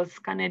individuals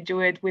kind of do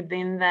it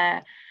within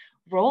their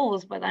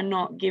roles, but are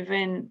not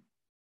given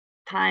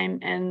time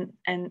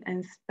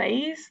and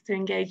space to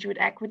engage with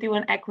equity,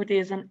 when equity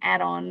is an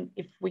add-on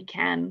if we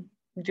can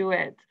do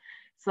it.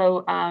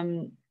 So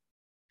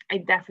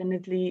it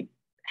definitely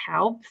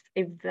helps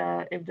if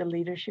the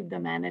leadership, the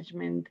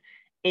management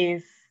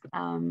is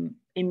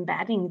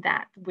embedding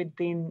that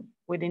within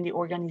the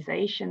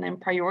organization and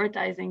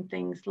prioritizing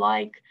things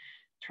like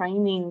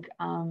training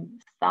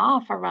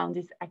staff around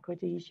this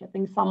equity issue. I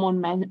think someone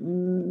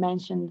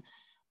mentioned,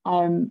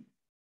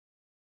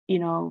 you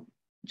know,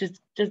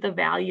 just the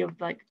value of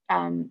like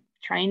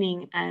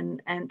training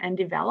and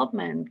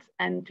development,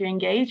 and to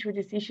engage with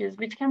these issues,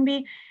 which can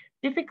be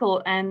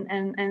difficult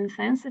and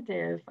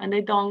sensitive, and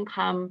they don't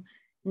come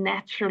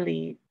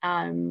naturally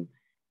to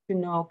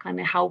know kind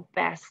of how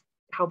best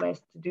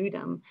to do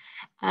them.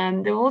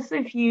 There are also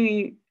a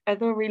few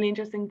other really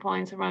interesting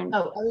points around.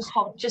 Oh, I was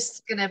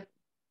just gonna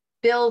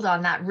build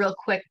on that real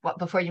quick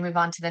before you move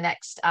on to the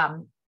next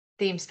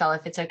theme, Spell,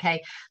 if it's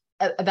okay,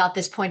 about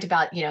this point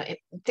about, you know,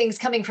 things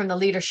coming from the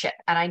leadership.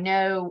 And I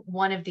know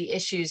one of the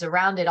issues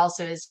around it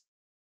also is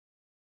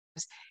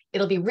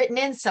it'll be written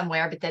in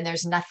somewhere, but then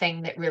there's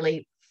nothing that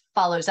really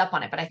follows up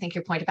on it. But I think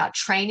your point about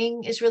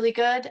training is really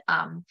good.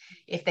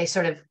 If they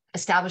sort of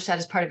establish that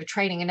as part of a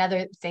training.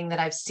 Another thing that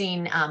I've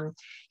seen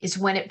is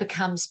when it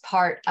becomes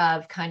part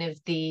of kind of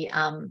the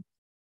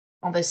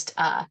almost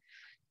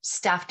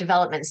staff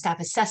development, staff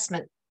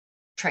assessment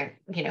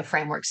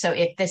framework. So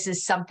if this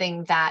is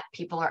something that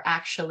people are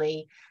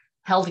actually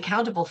held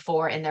accountable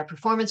for in their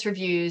performance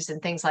reviews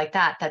and things like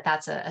that,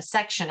 that's a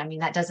section. I mean,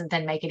 that doesn't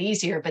then make it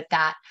easier, but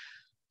that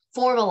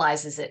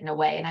formalizes it in a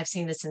way. And I've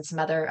seen this in some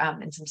other,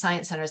 in some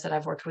science centers that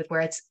I've worked with,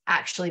 where it's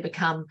actually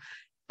become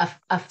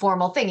a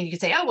formal thing. And you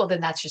could say, oh, well, then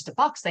that's just a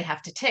box they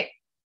have to tick.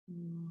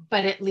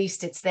 But at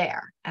least it's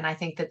there. And I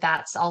think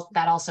that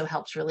also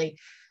helps really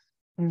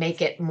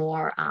make it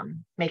more,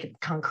 make it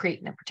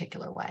concrete in a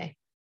particular way.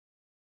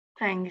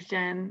 Thanks,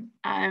 Jen.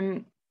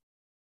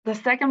 The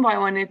second point I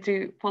wanted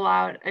to pull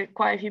out,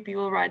 quite a few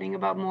people writing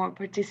about more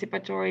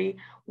participatory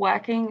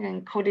working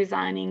and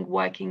co-designing,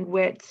 working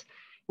with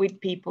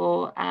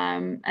people.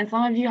 And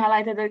some of you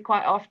highlighted that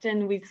quite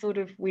often we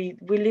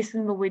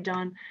listen, but we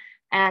don't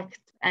act.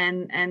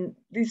 And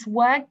this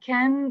work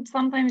can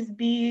sometimes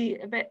be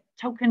a bit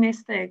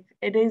tokenistic.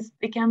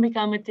 It can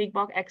become a tick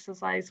box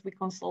exercise. We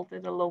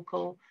consulted a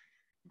local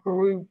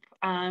group,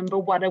 but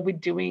what are we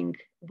doing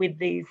with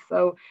these?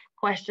 So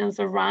questions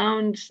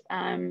around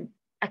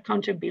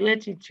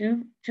accountability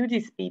to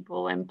these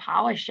people and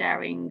power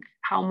sharing.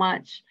 How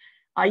much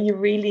are you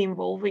really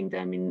involving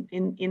them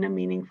in a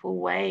meaningful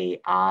way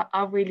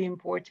are really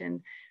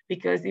important,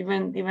 because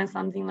even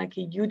something like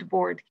a youth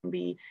board can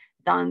be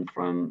done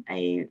from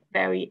a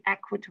very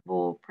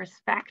equitable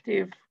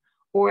perspective,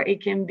 or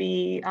it can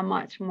be a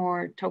much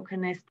more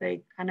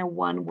tokenistic kind of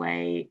one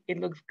way. It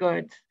looks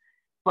good,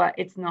 but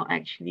it's not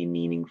actually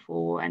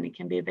meaningful, and it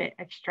can be a bit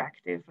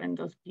extractive, and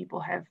those people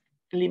have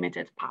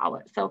limited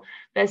power. So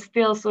there's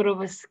still sort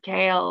of a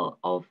scale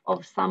of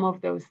some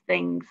of those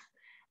things.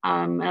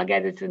 And I'll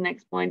get to the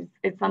next point.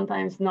 It's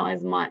sometimes not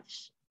as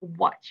much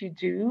what you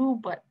do,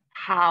 but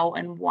how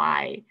and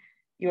why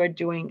you're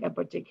doing a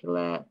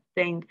particular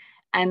thing.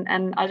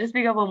 And I'll just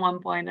pick up on one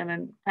point and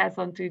then pass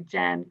on to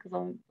Jen, because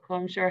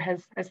I'm sure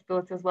has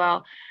thoughts as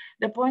well.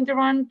 The point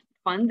around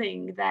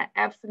funding, that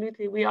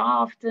absolutely we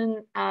are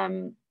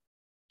often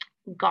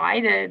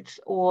guided,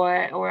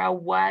 or our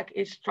work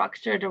is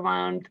structured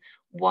around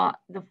what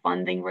the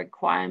funding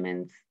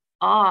requirements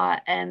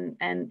are, and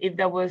if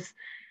there was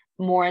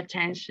more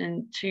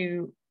attention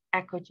to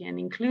equity and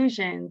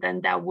inclusion,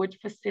 then that would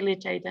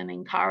facilitate and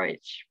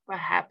encourage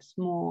perhaps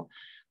more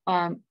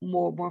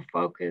more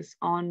focus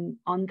on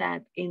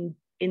that in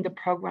the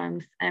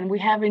programs. And we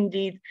have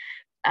indeed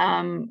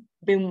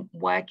been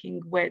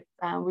working with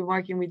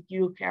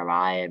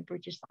UKRI and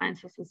British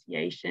Science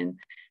Association,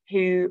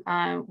 who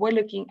were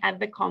looking at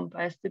the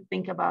compass to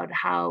think about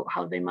how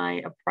they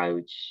might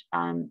approach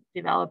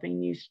developing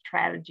new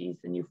strategies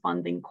and new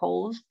funding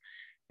calls,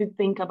 to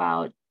think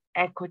about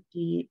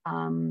equity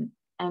and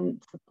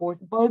support,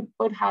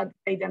 both how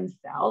they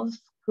themselves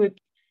could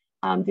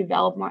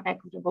develop more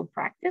equitable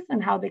practice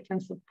and how they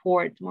can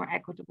support more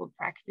equitable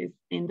practice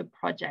in the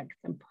projects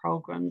and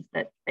programs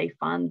that they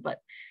fund. But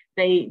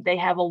they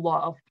have a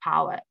lot of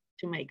power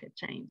to make a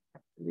change,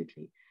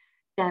 absolutely.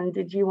 Jen,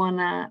 did you want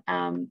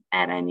to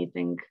add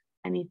anything,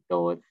 any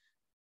thoughts?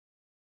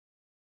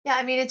 Yeah,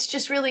 I mean, it's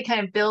just really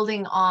kind of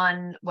building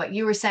on what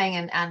you were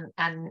saying,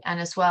 and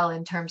as well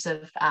in terms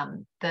of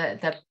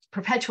the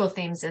perpetual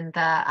themes in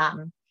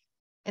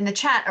the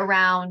chat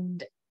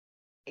around,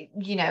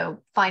 you know,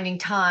 finding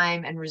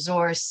time and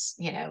resource,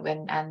 you know,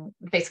 and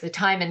basically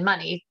time and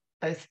money,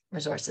 both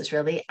resources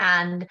really,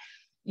 and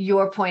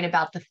your point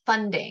about the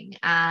funding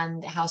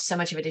and how so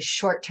much of it is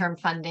short-term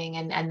funding,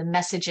 and the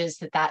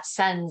messages that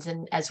sends,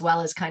 and as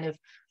well as kind of,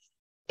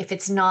 if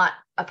it's not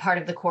a part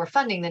of the core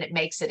funding, then it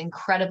makes it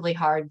incredibly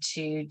hard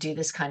to do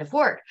this kind of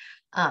work,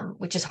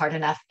 which is hard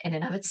enough in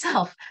and of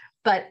itself.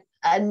 But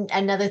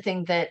another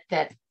thing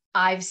that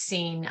I've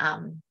seen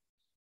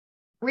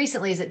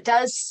recently is it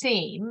does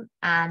seem,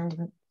 and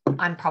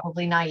I'm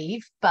probably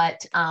naive,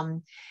 but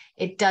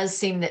it does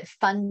seem that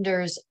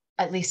funders,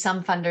 at least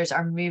some funders,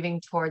 are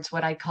moving towards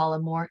what I call a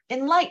more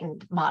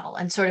enlightened model,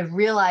 and sort of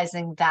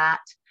realizing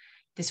that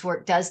this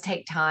work does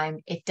take time.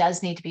 It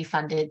does need to be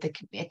funded.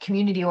 The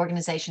community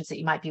organizations that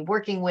you might be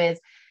working with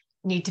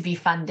need to be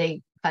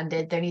funded.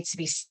 There needs to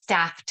be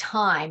staff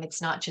time.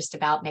 It's not just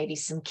about maybe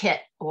some kit,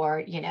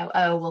 or, you know,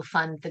 oh, we'll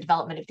fund the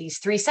development of these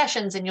 3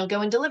 sessions and you'll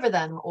go and deliver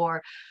them,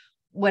 or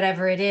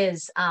whatever it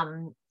is.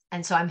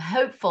 And so I'm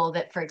hopeful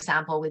that, for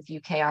example, with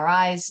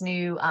UKRI's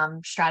new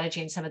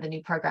strategy and some of the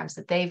new programs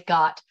that they've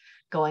got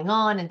going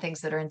on and things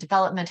that are in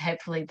development,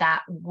 hopefully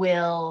that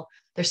will,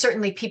 there's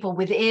certainly people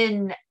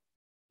within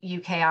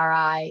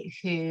UKRI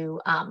who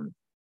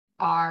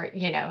are,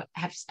 you know,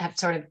 have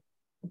sort of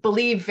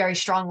believed very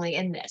strongly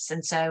in this.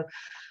 And so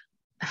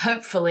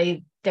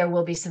hopefully there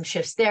will be some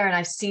shifts there. And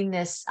I've seen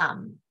this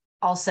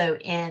also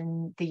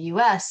in the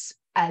US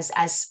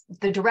as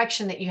the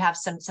direction that you have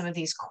some of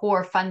these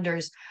core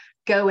funders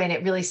go in,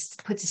 it really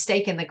puts a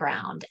stake in the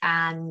ground.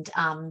 And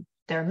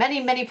there are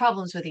many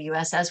problems with the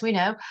US, as we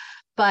know,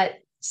 but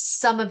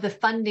some of the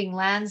funding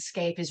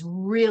landscape is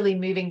really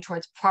moving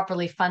towards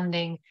properly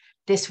funding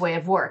this way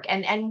of work,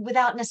 and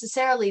without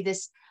necessarily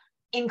this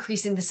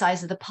increasing the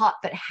size of the pot,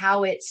 but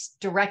how it's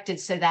directed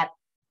so that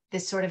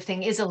this sort of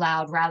thing is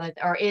allowed, rather,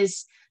 or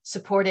is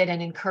supported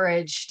and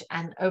encouraged,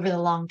 and over the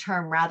long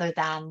term, rather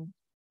than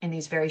in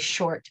these very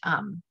short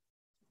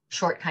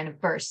kind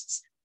of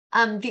bursts.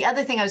 The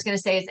other thing I was going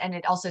to say is, and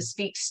it also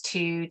speaks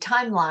to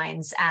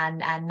timelines,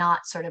 and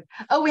not sort of,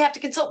 oh, we have to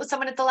consult with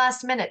someone at the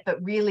last minute,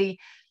 but really,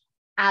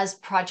 as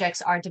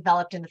projects are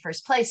developed in the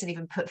first place and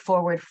even put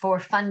forward for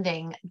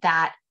funding,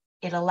 that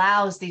it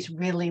allows these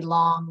really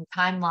long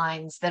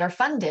timelines that are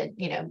funded,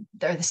 you know,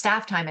 or the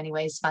staff time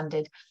anyway is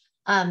funded.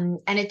 And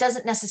it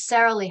doesn't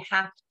necessarily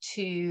have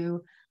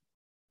to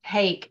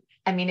take,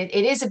 I mean, it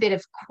is a bit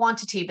of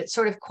quantity, but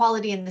sort of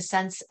quality in the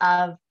sense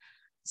of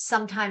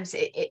sometimes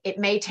it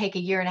may take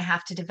 1.5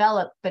 years to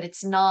develop, but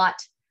it's not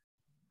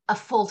a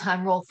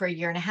full-time role for 1.5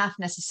 years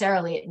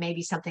necessarily. It may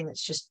be something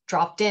that's just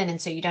dropped in.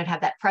 And so you don't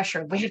have that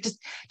pressure. We have to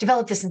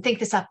develop this and think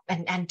this up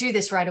and do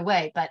this right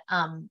away. But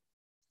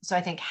so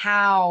I think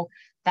how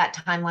that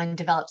timeline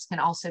develops can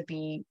also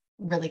be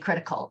really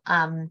critical.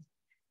 And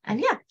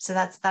yeah, so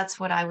that's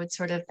what I would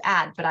sort of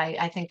add. But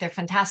I think they're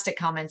fantastic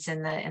comments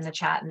in the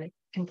chat, and it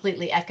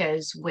completely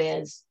echoes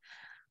with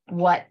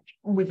what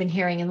we've been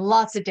hearing in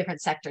lots of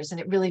different sectors. And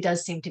it really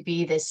does seem to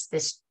be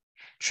this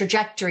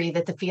trajectory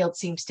that the field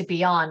seems to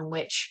be on,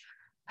 which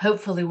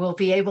hopefully we'll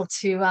be able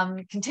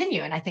to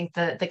continue. And I think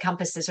the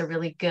compass is a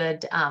really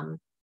good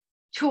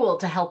tool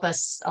to help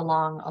us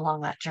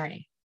along that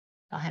journey.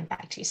 I'll hand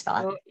back to you,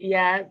 Spela. So,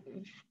 yeah,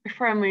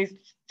 before I move,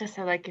 just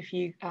have like a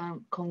few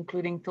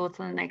concluding thoughts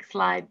on the next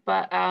slide.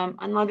 But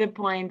another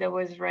point that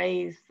was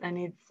raised, and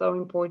it's so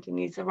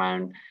important, is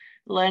around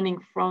learning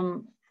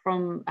from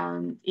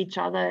each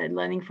other,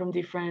 learning from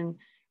different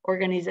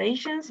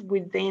organizations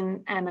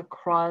within and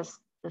across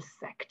the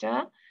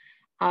sector.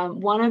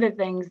 One of the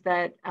things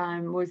that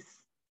was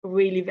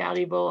really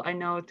valuable, I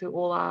know, to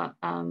all our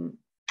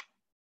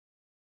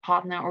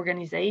partner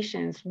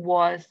organizations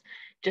was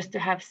just to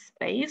have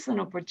space and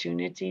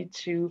opportunity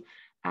to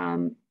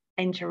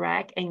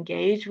interact,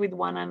 engage with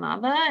one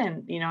another.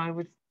 And, you know, it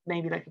was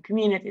maybe like a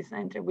community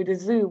center with a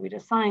zoo, with a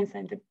science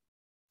center,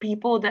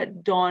 people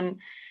that don't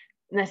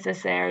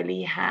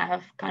necessarily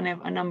have kind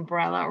of an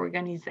umbrella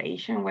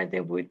organization where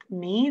they would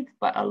meet,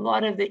 but a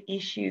lot of the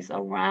issues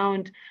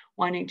around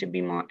wanting to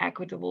be more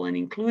equitable and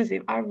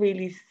inclusive are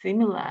really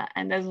similar.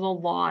 And there's a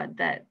lot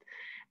that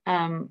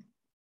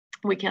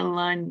we can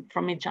learn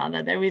from each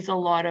other. There is a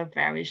lot of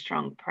very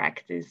strong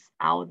practice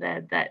out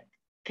there that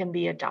can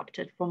be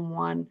adopted from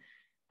one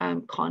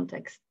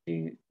context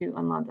to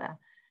another.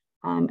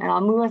 And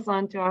I'll move us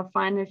on to our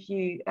final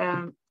few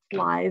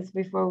slides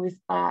before we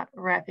start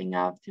wrapping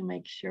up to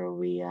make sure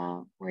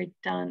we're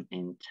done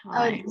in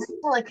time.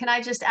 Oh, can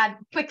I just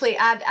quickly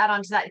add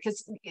on to that?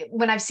 Because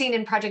when I've seen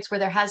in projects where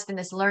there has been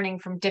this learning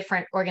from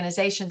different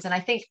organizations, and I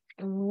think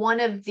one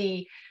of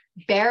the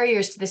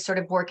barriers to this sort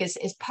of work is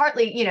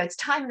partly, it's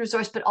time and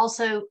resource, but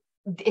also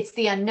it's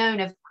the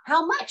unknown of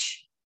how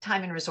much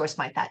time and resource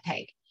might that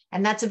take.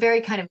 And that's a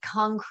very kind of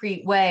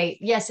concrete way.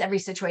 Yes, every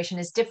situation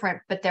is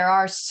different, but there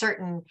are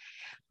certain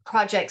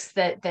projects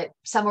that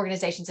some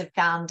organizations have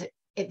found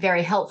it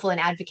very helpful in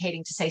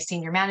advocating to, say,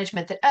 senior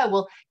management that, oh,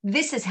 well,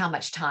 this is how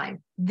much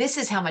time, this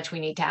is how much we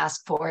need to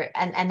ask for.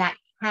 And that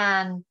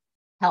can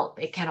help.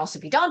 It can also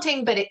be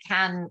daunting, but it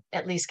can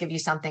at least give you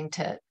something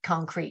to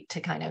concrete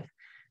to kind of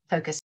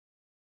focus.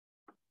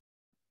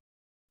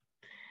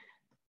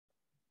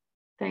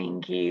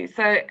 Thank you.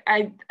 So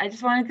I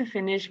just wanted to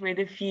finish with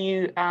a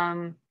few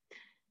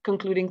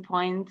concluding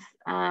points.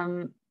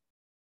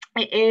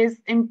 It is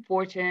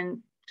important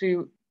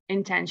to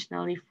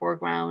intentionally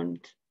foreground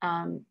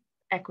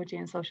equity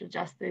and social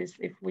justice.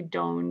 If we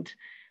don't,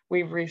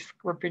 we risk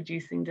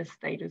reproducing the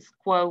status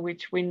quo,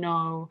 which we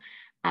know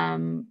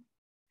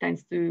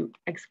tends to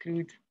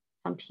exclude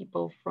some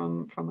people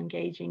from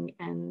engaging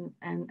and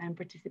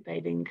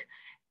participating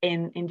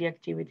in the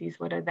activities,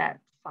 whether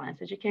that's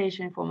science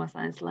education, formal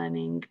science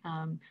learning,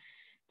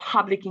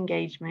 public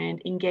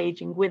engagement,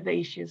 engaging with the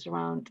issues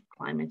around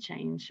climate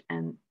change,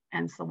 and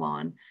so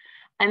on.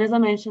 And as I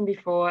mentioned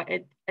before,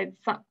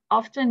 it's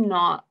often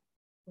not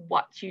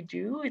what you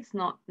do. It's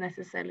not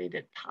necessarily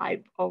the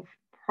type of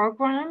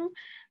program,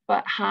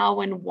 but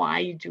how and why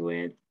you do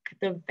it,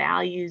 the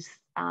values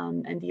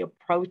and the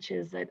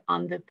approaches that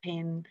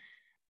underpin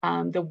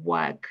the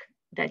work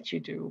that you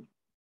do.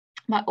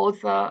 But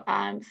also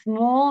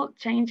small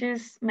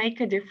changes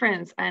make a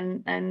difference,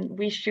 and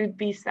we should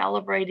be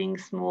celebrating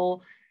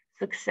small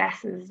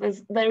successes.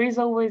 There is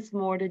always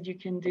more that you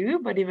can do,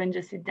 but even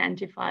just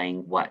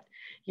identifying what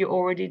you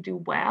already do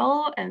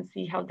well and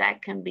see how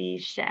that can be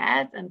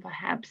shared and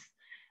perhaps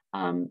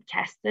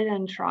tested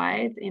and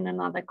tried in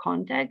another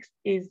context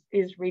is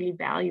really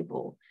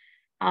valuable.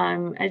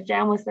 As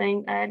Jan was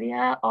saying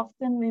earlier,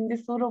 often in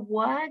this sort of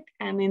work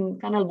and in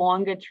kind of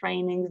longer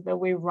trainings that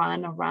we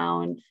run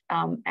around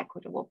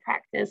equitable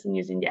practice and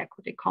using the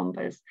equity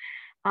compass,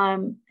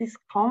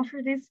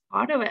 discomfort is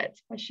part of it,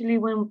 especially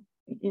when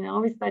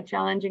we start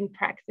challenging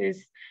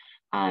practice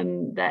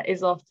that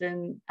is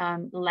often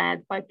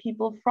led by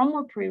people from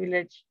more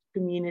privileged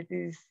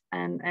communities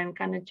and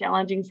kind of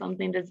challenging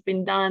something that's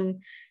been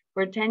done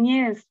for 10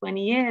 years,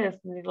 20 years,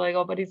 and it's like,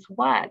 oh, but it's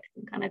worked.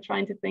 And kind of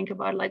trying to think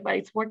about like, but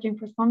it's working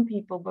for some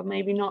people, but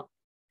maybe not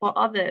for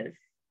others.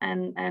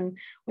 And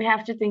we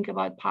have to think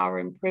about power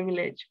and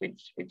privilege,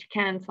 which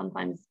can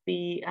sometimes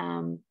be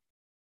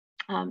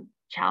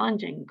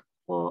challenging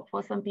for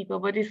some people,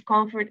 but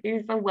discomfort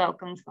is a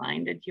welcome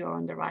sign that you're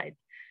on the right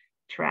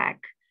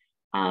track.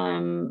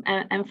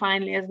 And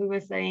finally, as we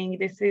were saying,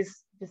 this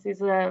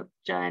is a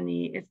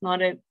journey. It's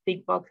not a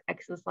big box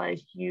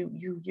exercise.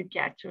 You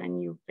get to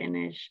and you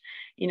finish.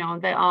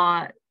 There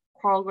are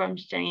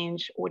programs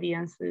change,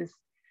 audiences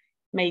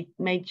may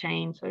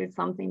change. So it's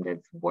something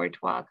that's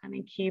worthwhile kind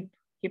of keep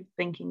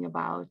thinking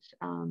about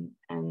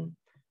and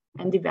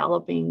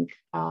developing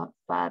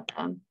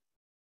further.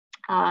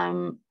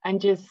 And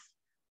just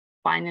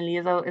finally,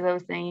 as I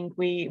was saying,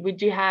 we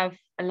do have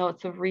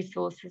lots of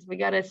resources. We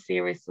got a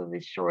series of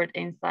these short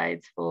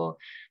insights for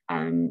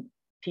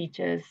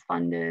teachers,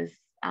 funders.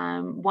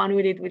 One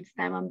we did with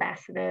STEM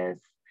ambassadors.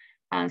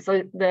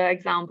 So the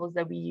examples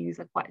that we use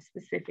are quite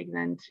specific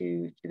then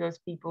to those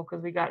people,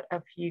 because we got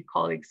a few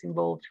colleagues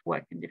involved who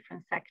work in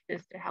different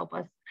sectors to help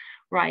us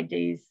write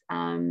these.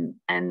 And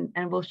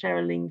we'll share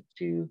a link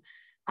to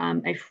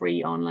a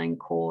free online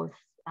course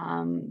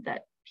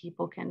that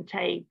people can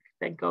take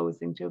that goes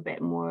into a bit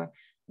more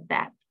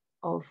depth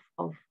of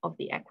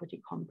the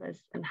equity compass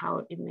and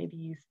how it may be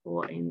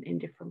useful in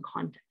different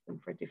contexts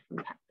and for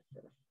different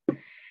purposes.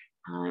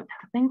 I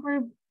think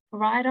we're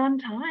right on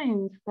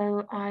time,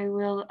 so I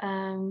will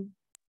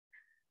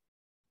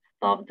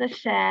stop the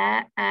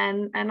share,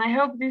 and I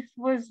hope this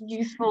was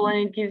useful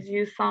and it gives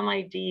you some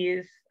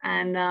ideas.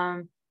 And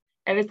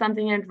if it's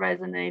something that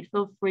resonates,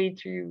 feel free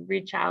to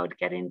reach out,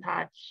 get in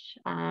touch,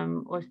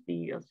 or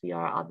see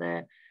our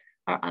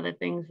other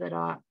things that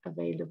are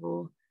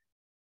available.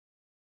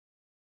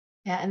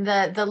 Yeah, and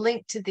the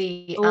link to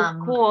the of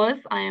course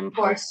I am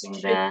posting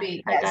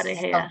the I got it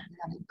here.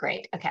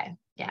 Great. Okay.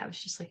 Yeah, I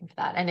was just looking for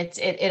that. And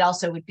it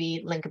also would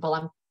be linkable,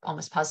 I'm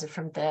almost positive,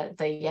 from the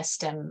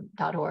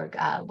yesstem.org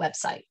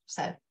website.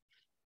 So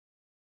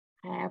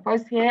I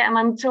post here, and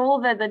I'm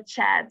told that the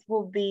chat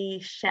will be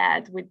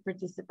shared with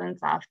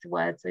participants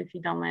afterwards. So if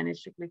you don't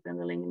manage to click on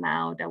the link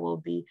now, that will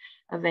be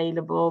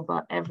available,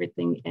 but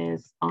everything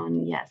is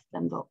on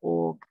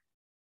yesstem.org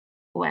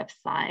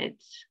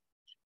website.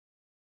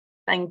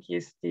 Thank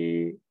you,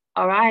 Stu.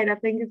 All right, I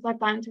think it's our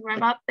time to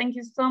wrap up. Thank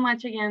you so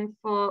much again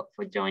for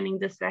joining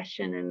the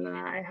session, and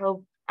I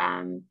hope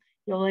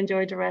you'll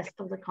enjoy the rest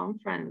of the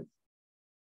conference.